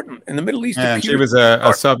that important. And the Middle East... And she was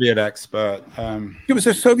a Soviet expert. She was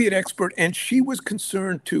a Soviet expert, and she was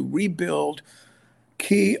concerned to rebuild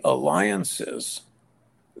key alliances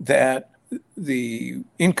that the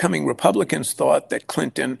incoming Republicans thought that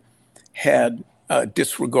Clinton had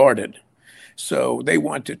disregarded. So they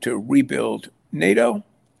wanted to rebuild NATO,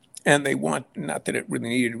 and not that it really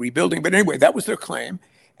needed rebuilding, but anyway, that was their claim.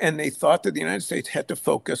 And they thought that the United States had to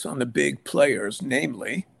focus on the big players,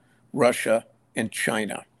 namely Russia and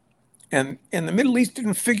China. And the Middle East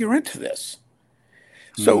didn't figure into this.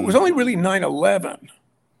 So it was only really 9/11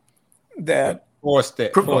 that forced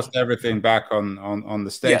everything back on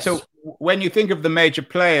the States. Yes. So when you think of the major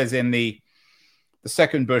players in the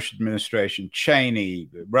second Bush administration, Cheney,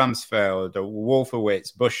 Rumsfeld,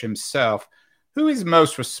 Wolfowitz, Bush himself, who is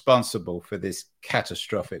most responsible for this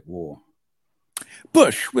catastrophic war?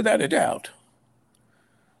 Bush, without a doubt.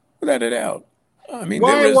 Without a doubt. I mean,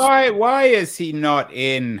 why is he not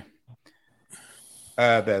in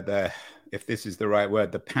if this is the right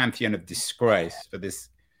word, the pantheon of disgrace for this?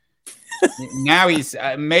 Now he's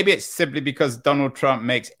maybe it's simply because Donald Trump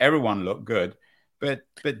makes everyone look good, but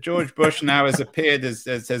George Bush now has appeared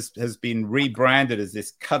has been rebranded as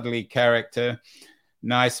this cuddly character,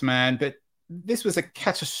 nice man, but this was a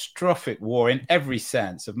catastrophic war in every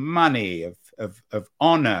sense, of money, of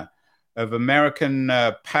honor, of American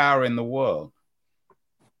power in the world.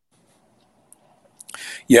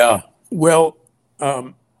 Yeah, well,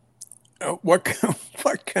 what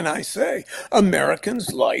can I say?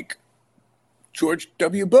 Americans like George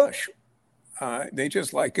W. Bush. They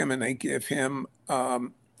just like him, and they give him a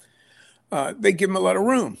lot of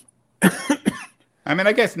room. I mean,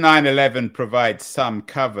 I guess 9/11 provides some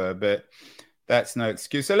cover, but that's no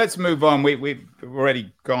excuse. So let's move on. We've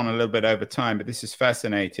already gone a little bit over time, but this is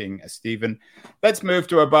fascinating, Stephen. Let's move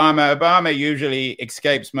to Obama. Obama usually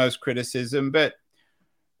escapes most criticism, but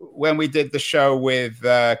when we did the show with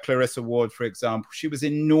Clarissa Ward, for example, she was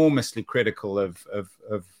enormously critical of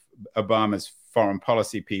Obama's foreign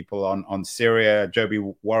policy people on Syria, Joby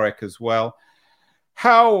Warwick as well.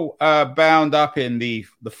 How bound up in the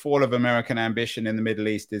fall of American ambition in the Middle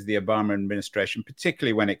East is the Obama administration,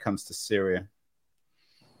 particularly when it comes to Syria?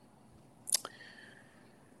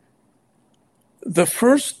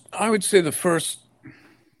 I would say the first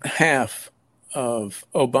half of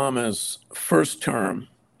Obama's first term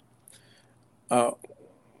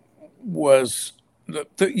was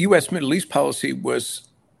the U.S. Middle East policy was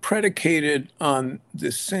predicated on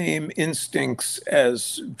the same instincts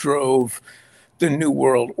as drove the New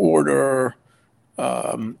World Order,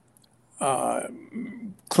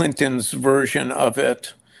 Clinton's version of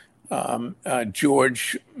it,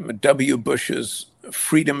 George W. Bush's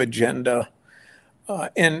freedom agenda,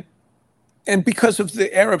 and because of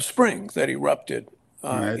the Arab Spring that erupted.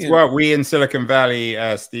 It's what we in Silicon Valley,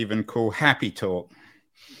 Stephen, call happy talk.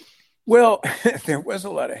 Well, there was a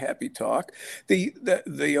lot of happy talk. The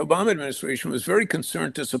Obama administration was very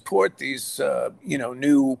concerned to support these,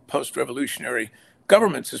 new post-revolutionary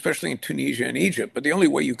governments, especially in Tunisia and Egypt. But the only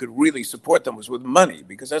way you could really support them was with money,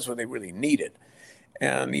 because that's what they really needed.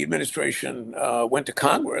 And the administration went to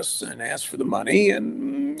Congress and asked for the money,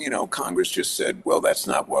 and Congress just said, "Well, that's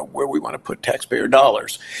not where we want to put taxpayer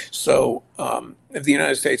dollars." So the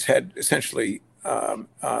United States had essentially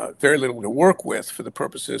very little to work with for the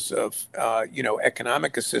purposes of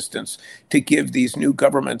economic assistance to give these new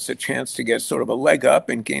governments a chance to get sort of a leg up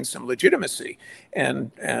and gain some legitimacy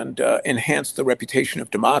and enhance the reputation of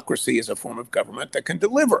democracy as a form of government that can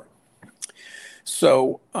deliver.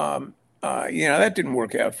 So that didn't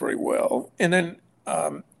work out very well. And then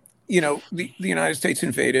the United States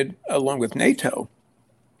invaded, along with NATO,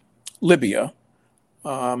 Libya.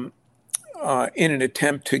 In an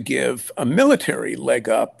attempt to give a military leg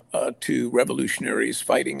up to revolutionaries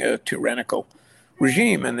fighting a tyrannical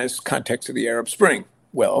regime in this context of the Arab Spring.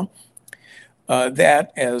 Well,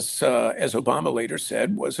 that, as Obama later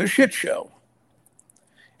said, was a shit show.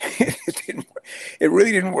 It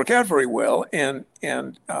really didn't work out very well, and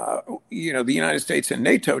the United States and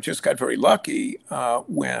NATO just got very lucky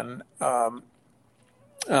when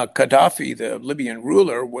Gaddafi, the Libyan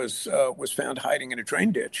ruler, was found hiding in a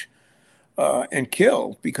drain ditch. And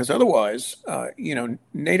killed, because otherwise,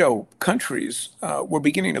 NATO countries were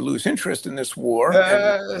beginning to lose interest in this war.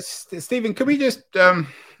 Stephen, can we just,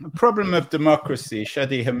 problem of democracy,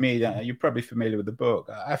 Shadi Hamid, you're probably familiar with the book.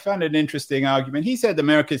 I found an interesting argument. He said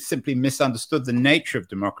America simply misunderstood the nature of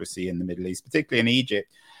democracy in the Middle East, particularly in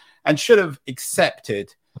Egypt, and should have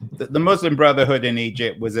accepted that the Muslim Brotherhood in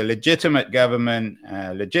Egypt was a legitimate government,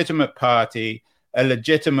 a legitimate party, a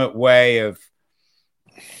legitimate way of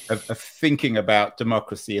thinking about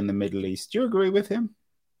democracy in the Middle East. Do you agree with him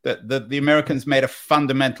that the Americans made a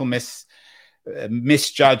fundamental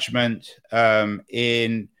misjudgment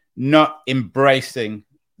in not embracing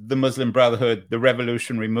the Muslim Brotherhood, the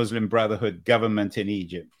revolutionary Muslim Brotherhood government in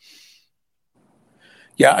Egypt?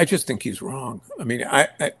 Yeah, I just think he's wrong. I mean,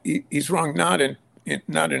 he's wrong not in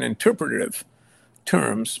interpretative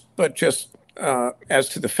terms, but just as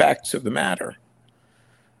to the facts of the matter.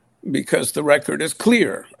 Because the record is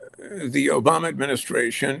clear. The Obama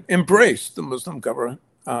administration embraced the Muslim government,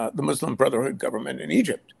 the Muslim Brotherhood government in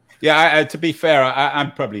Egypt. Yeah, to be fair,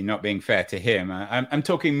 I'm probably not being fair to him. I'm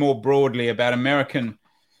talking more broadly about American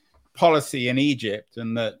policy in Egypt,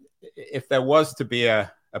 and that if there was to be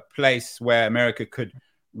a place where America could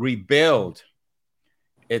rebuild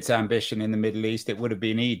its ambition in the Middle East, it would have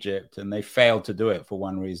been Egypt, and they failed to do it for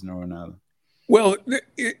one reason or another. Well,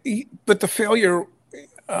 but the failure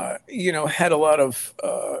had a lot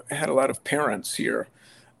of parents here.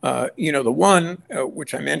 The one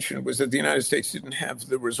which I mentioned was that the United States didn't have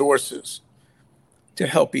the resources to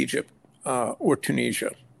help Egypt or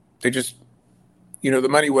Tunisia. They just, the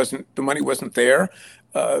money wasn't there.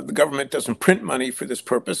 The government doesn't print money for this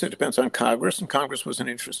purpose. It depends on Congress, and Congress wasn't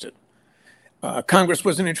interested. Congress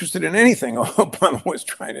wasn't interested in anything Obama was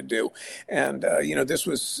trying to do, and this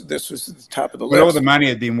was the top of the list. All the money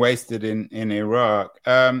had been wasted in Iraq,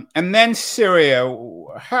 and then Syria.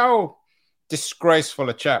 How disgraceful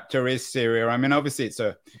a chapter is Syria? I mean, obviously it's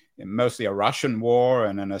mostly a Russian war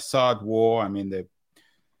and an Assad war. I mean, the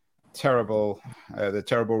terrible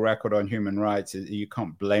record on human rights. You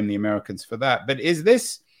can't blame the Americans for that. But is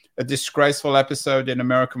this a disgraceful episode in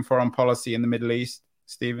American foreign policy in the Middle East,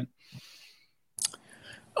 Stephen?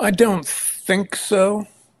 I don't think so,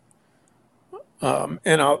 and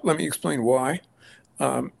let me explain why.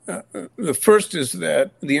 The first is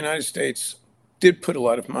that the United States did put a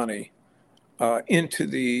lot of money into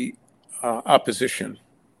the opposition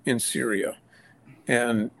in Syria,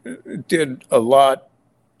 and did a lot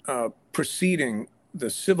preceding the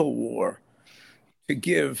civil war to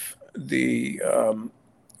give the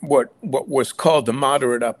what was called the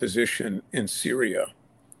moderate opposition in Syria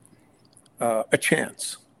a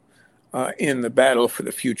chance in the battle for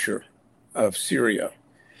the future of Syria.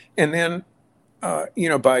 And then,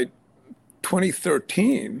 by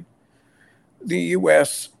 2013, the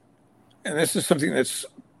U.S., and this is something that's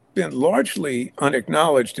been largely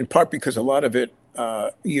unacknowledged, in part because a lot of it,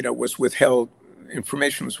 was withheld.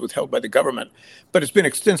 Information was withheld by the government, but it's been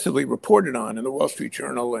extensively reported on in the Wall Street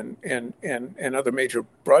Journal and other major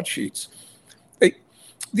broadsheets. The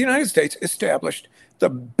United States established the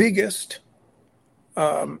biggest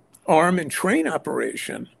arm and train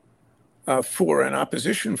operation for an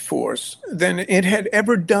opposition force than it had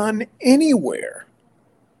ever done anywhere,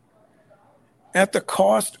 at the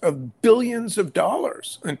cost of billions of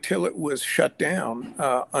dollars, until it was shut down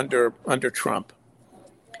under Trump.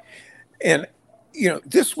 And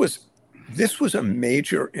this was a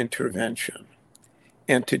major intervention,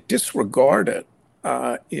 and to disregard it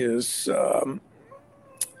is a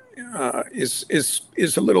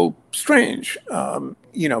little strange,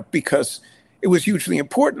 because it was hugely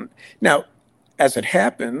important. Now, as it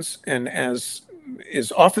happens, and as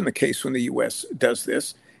is often the case when the U.S. does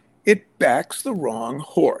this, it backs the wrong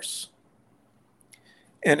horse.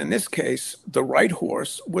 And in this case, the right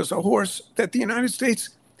horse was a horse that the United States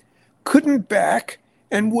couldn't back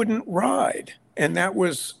and wouldn't ride. And that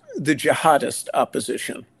was the jihadist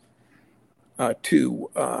opposition to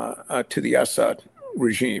the Assad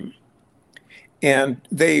regime. And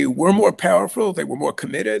they were more powerful, they were more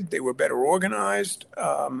committed, they were better organized,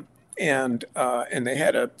 and they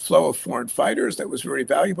had a flow of foreign fighters that was very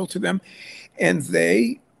valuable to them. And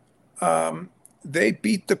they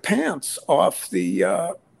beat the pants off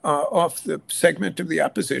the segment of the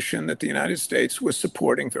opposition that the United States was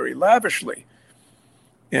supporting very lavishly,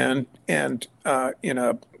 and in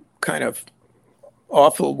a kind of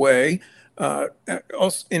awful way,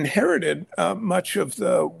 also inherited much of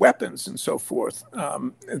the weapons and so forth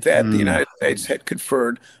that the United States had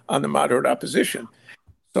conferred on the moderate opposition.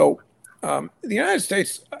 So the United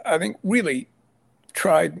States, I think, really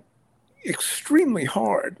tried extremely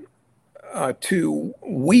hard to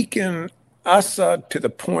weaken Assad to the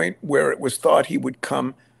point where it was thought he would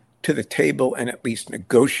come to the table and at least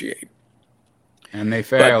negotiate. And they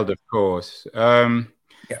failed, of course. Yeah.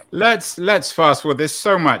 Let's fast forward. There's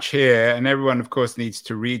so much here, and everyone, of course, needs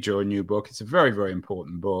to read your new book. It's a very, very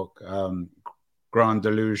important book, Grand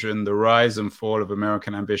Delusion: The Rise and Fall of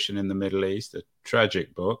American Ambition in the Middle East, a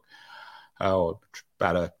tragic book, or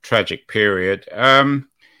about a tragic period.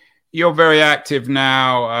 You're very active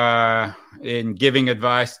now in giving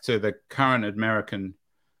advice to the current American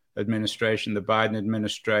administration, the Biden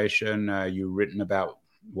administration. You've written about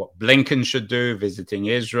what Blinken should do, visiting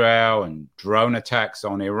Israel, and drone attacks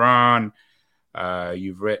on Iran.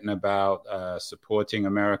 You've written about supporting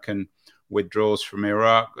American withdrawals from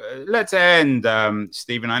Iraq. Let's end,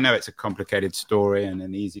 Stephen. I know it's a complicated story and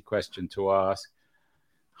an easy question to ask,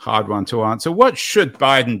 hard one to answer. What should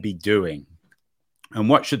Biden be doing? And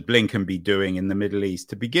what should Blinken be doing in the Middle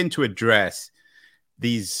East to begin to address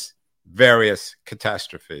these various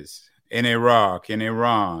catastrophes in Iraq, in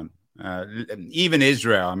Iran, even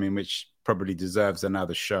Israel, I mean, which probably deserves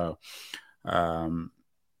another show.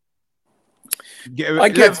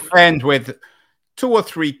 Let's end with 2 or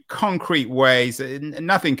 3 concrete ways.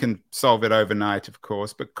 Nothing can solve it overnight, of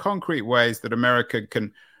course, but concrete ways that America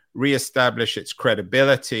can reestablish its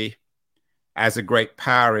credibility as a great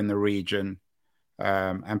power in the region,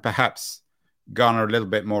 and perhaps garner a little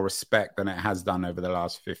bit more respect than it has done over the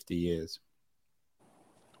last 50 years.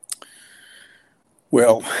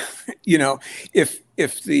 Well, if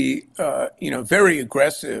the very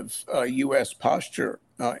aggressive U.S. posture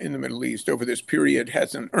in the Middle East over this period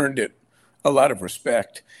hasn't earned it a lot of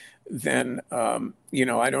respect, then I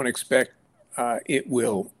don't expect it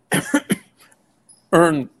will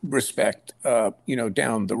earn respect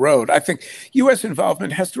down the road. I think U.S.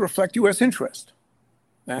 involvement has to reflect U.S. interest.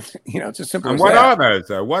 It's as simple as that. And what are those,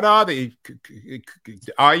 though? What are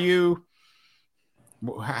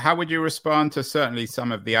how would you respond to certainly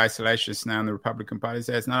some of the isolationists now in the Republican Party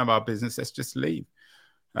say it's none of our business, let's just leave?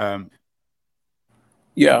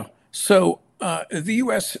 Yeah. So the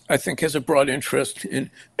U.S., I think, has a broad interest in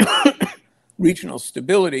regional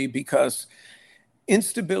stability, because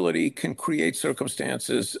instability can create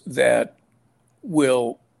circumstances that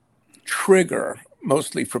will trigger,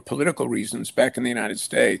 mostly for political reasons back in the United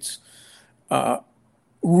States,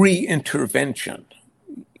 re-intervention,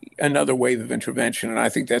 another wave of intervention. And I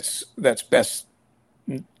think that's best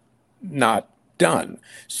not done.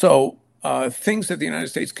 So things that the United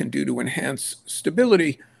States can do to enhance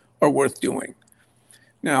stability are worth doing.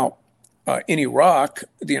 Now, in Iraq,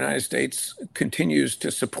 the United States continues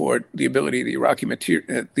to support the ability of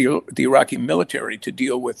the Iraqi military to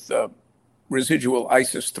deal with the residual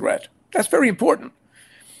ISIS threat. That's very important.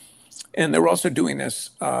 And they're also doing this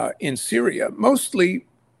in Syria, mostly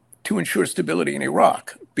to ensure stability in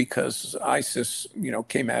Iraq, because ISIS,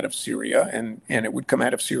 came out of Syria, and it would come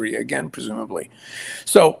out of Syria again, presumably.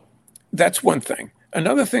 So that's one thing.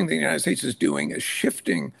 Another thing the United States is doing is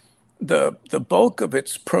shifting the bulk of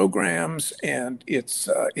its programs and its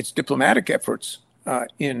diplomatic efforts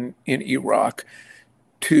in Iraq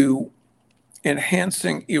to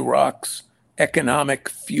enhancing Iraq's economic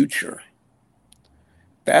future.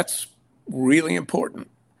 That's really important.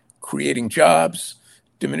 Creating jobs,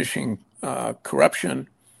 diminishing corruption,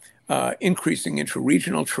 increasing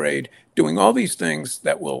intra-regional trade, doing all these things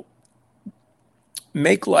that will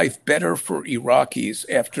make life better for Iraqis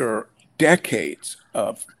after decades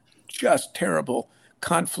of just terrible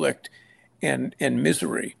conflict and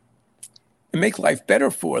misery, and make life better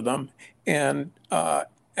for them, and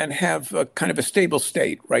have a kind of a stable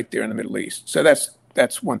state right there in the Middle East. So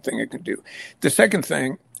that's one thing it can do. The second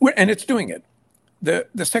thing, and it's doing it.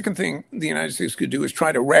 The second thing the United States could do is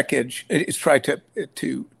try to repair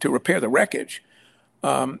the wreckage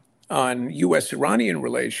on U.S.-Iranian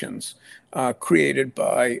relations created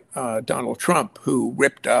by Donald Trump, who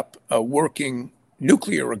ripped up a working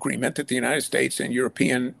nuclear agreement that the United States and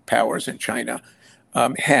European powers and China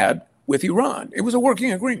had with Iran. It was a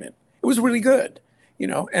working agreement. It was really good,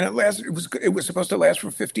 and it lasted. It was supposed to last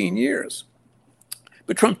for 15 years,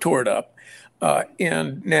 but Trump tore it up,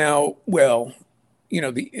 and now, well,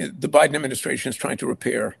 the Biden administration is trying to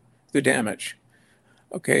repair the damage.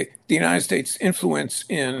 Okay, the United States' influence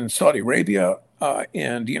in Saudi Arabia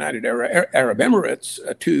and the United Arab Emirates,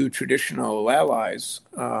 two traditional allies,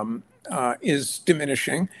 is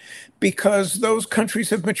diminishing because those countries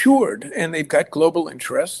have matured and they've got global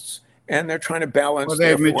interests and they're trying to balance. Well,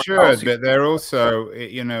 they've matured, but they're also,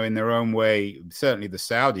 in their own way, certainly the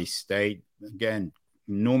Saudi state, again,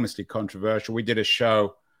 enormously controversial. We did a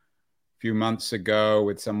show few months ago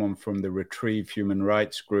with someone from the Retrieve Human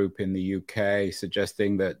Rights Group in the UK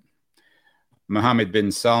suggesting that Mohammed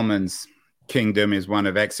bin Salman's kingdom is one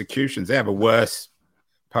of executions. They have a worse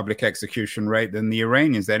public execution rate than the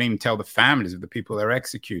Iranians. They don't even tell the families of the people they're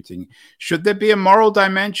executing. Should there be a moral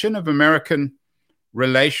dimension of American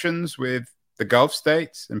relations with the Gulf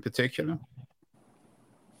states in particular?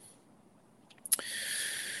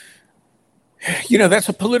 That's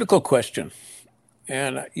a political question.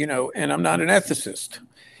 And I'm not an ethicist.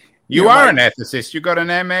 You are an ethicist. You got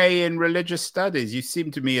an MA in religious studies. You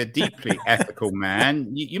seem to me a deeply ethical man.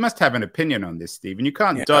 You must have an opinion on this, Stephen. You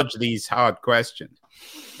can't dodge these hard questions.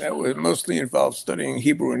 That would mostly involve studying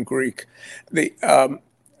Hebrew and Greek. Not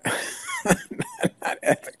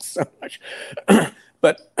ethics so much,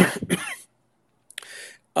 but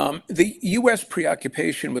the U.S.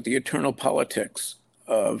 preoccupation with the eternal politics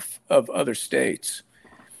of other states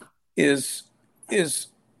is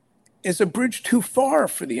a bridge too far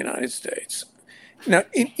for the United States. Now,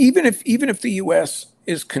 even if the U.S.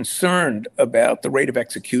 is concerned about the rate of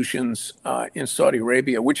executions in Saudi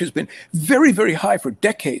Arabia, which has been very, very high for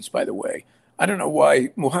decades, by the way. I don't know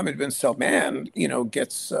why Mohammed bin Salman,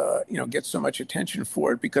 gets so much attention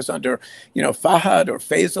for it, because under, Fahad or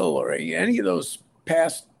Faisal or any of those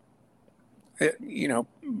past,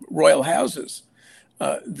 royal houses,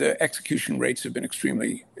 the execution rates have been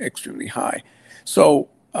extremely, extremely high. So,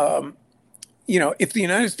 if the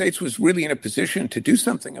United States was really in a position to do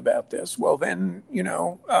something about this, well, then,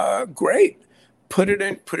 great. Put it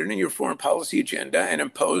in your foreign policy agenda and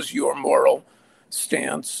impose your moral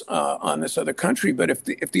stance on this other country. But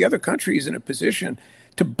if the other country is in a position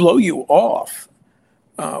to blow you off,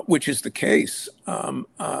 which is the case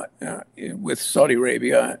with Saudi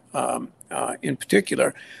Arabia in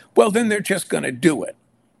particular, well, then they're just going to do it.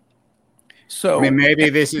 So, maybe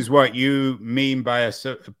this is what you mean by a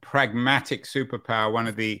pragmatic superpower, one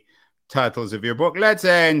of the titles of your book. Let's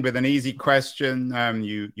end with an easy question.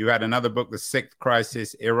 You had another book, The Sixth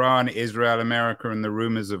Crisis, Iran, Israel, America, and the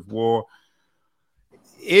Rumors of War.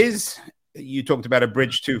 You talked about a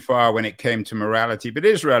bridge too far when it came to morality, but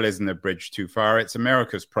Israel isn't a bridge too far. It's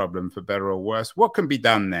America's problem, for better or worse. What can be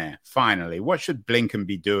done there, finally? What should Blinken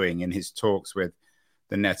be doing in his talks with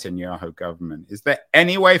the Netanyahu government? Is there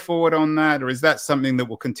any way forward on that, or is that something that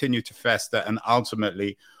will continue to fester and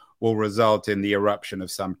ultimately will result in the eruption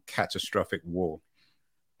of some catastrophic war?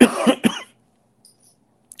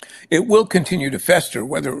 It will continue to fester.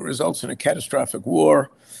 Whether it results in a catastrophic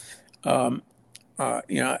war,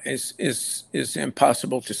 is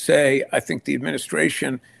impossible to say. I think the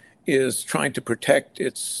administration is trying to protect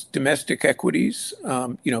its domestic equities,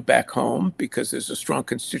 back home, because there's a strong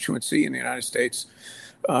constituency in the United States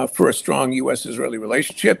for a strong U.S.-Israeli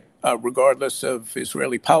relationship, regardless of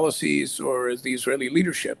Israeli policies or the Israeli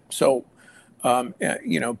leadership. So,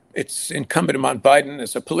 it's incumbent upon Biden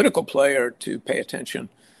as a political player to pay attention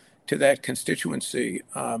to that constituency.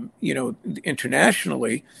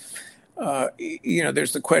 Internationally,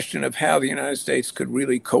 there's the question of how the United States could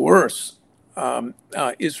really coerce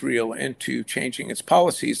Israel into changing its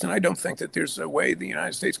policies. And I don't think that there's a way the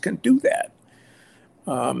United States can do that.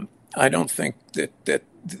 I don't think that the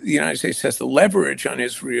United States has the leverage on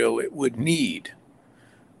Israel it would need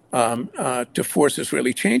to force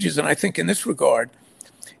Israeli changes. And I think in this regard,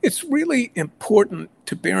 it's really important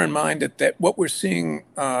to bear in mind that what we're seeing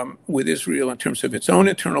with Israel in terms of its own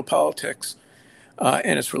internal politics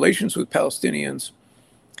and its relations with Palestinians,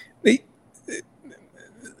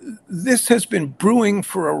 this has been brewing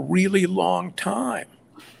for a really long time.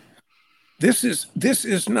 This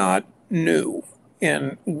is not new.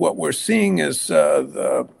 And what we're seeing is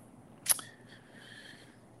the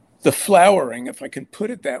flowering, if I can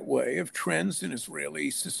put it that way, of trends in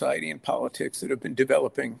Israeli society and politics that have been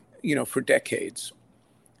developing, for decades.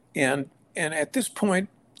 And at this point,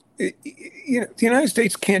 the United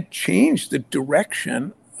States can't change the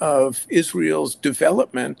direction of Israel's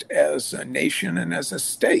development as a nation and as a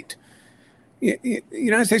state. The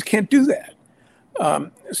United States can't do that.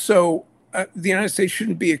 So the United States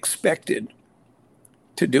shouldn't be expected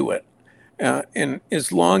to do it. And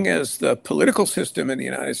as long as the political system in the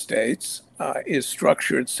United States is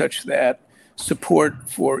structured such that support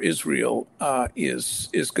for Israel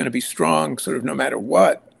is going to be strong, sort of no matter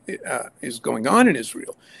what is going on in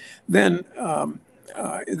Israel, then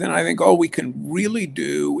I think all we can really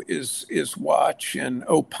do is watch and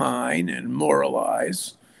opine and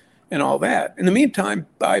moralize and all that. In the meantime,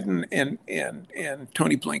 Biden and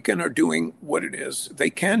Tony Blinken are doing what it is they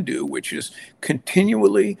can do, which is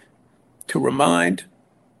continually to remind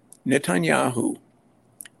Netanyahu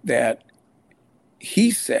that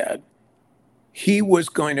he said he was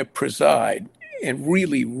going to preside and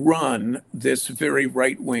really run this very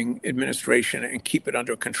right-wing administration and keep it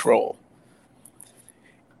under control.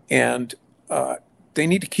 And they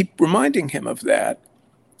need to keep reminding him of that.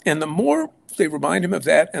 And the more they remind him of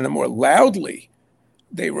that, and the more loudly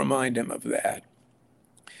they remind him of that,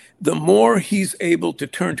 the more he's able to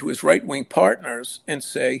turn to his right-wing partners and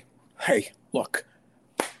say, hey, look,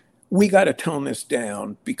 we got to tone this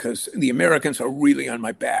down because the Americans are really on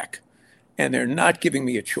my back and they're not giving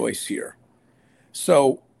me a choice here.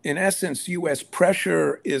 So in essence, U.S.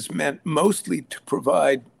 pressure is meant mostly to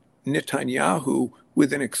provide Netanyahu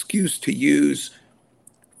with an excuse to use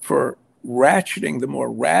for ratcheting the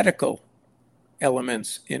more radical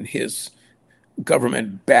elements in his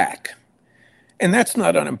government back. And that's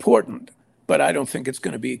not unimportant, but I don't think it's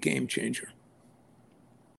going to be a game changer.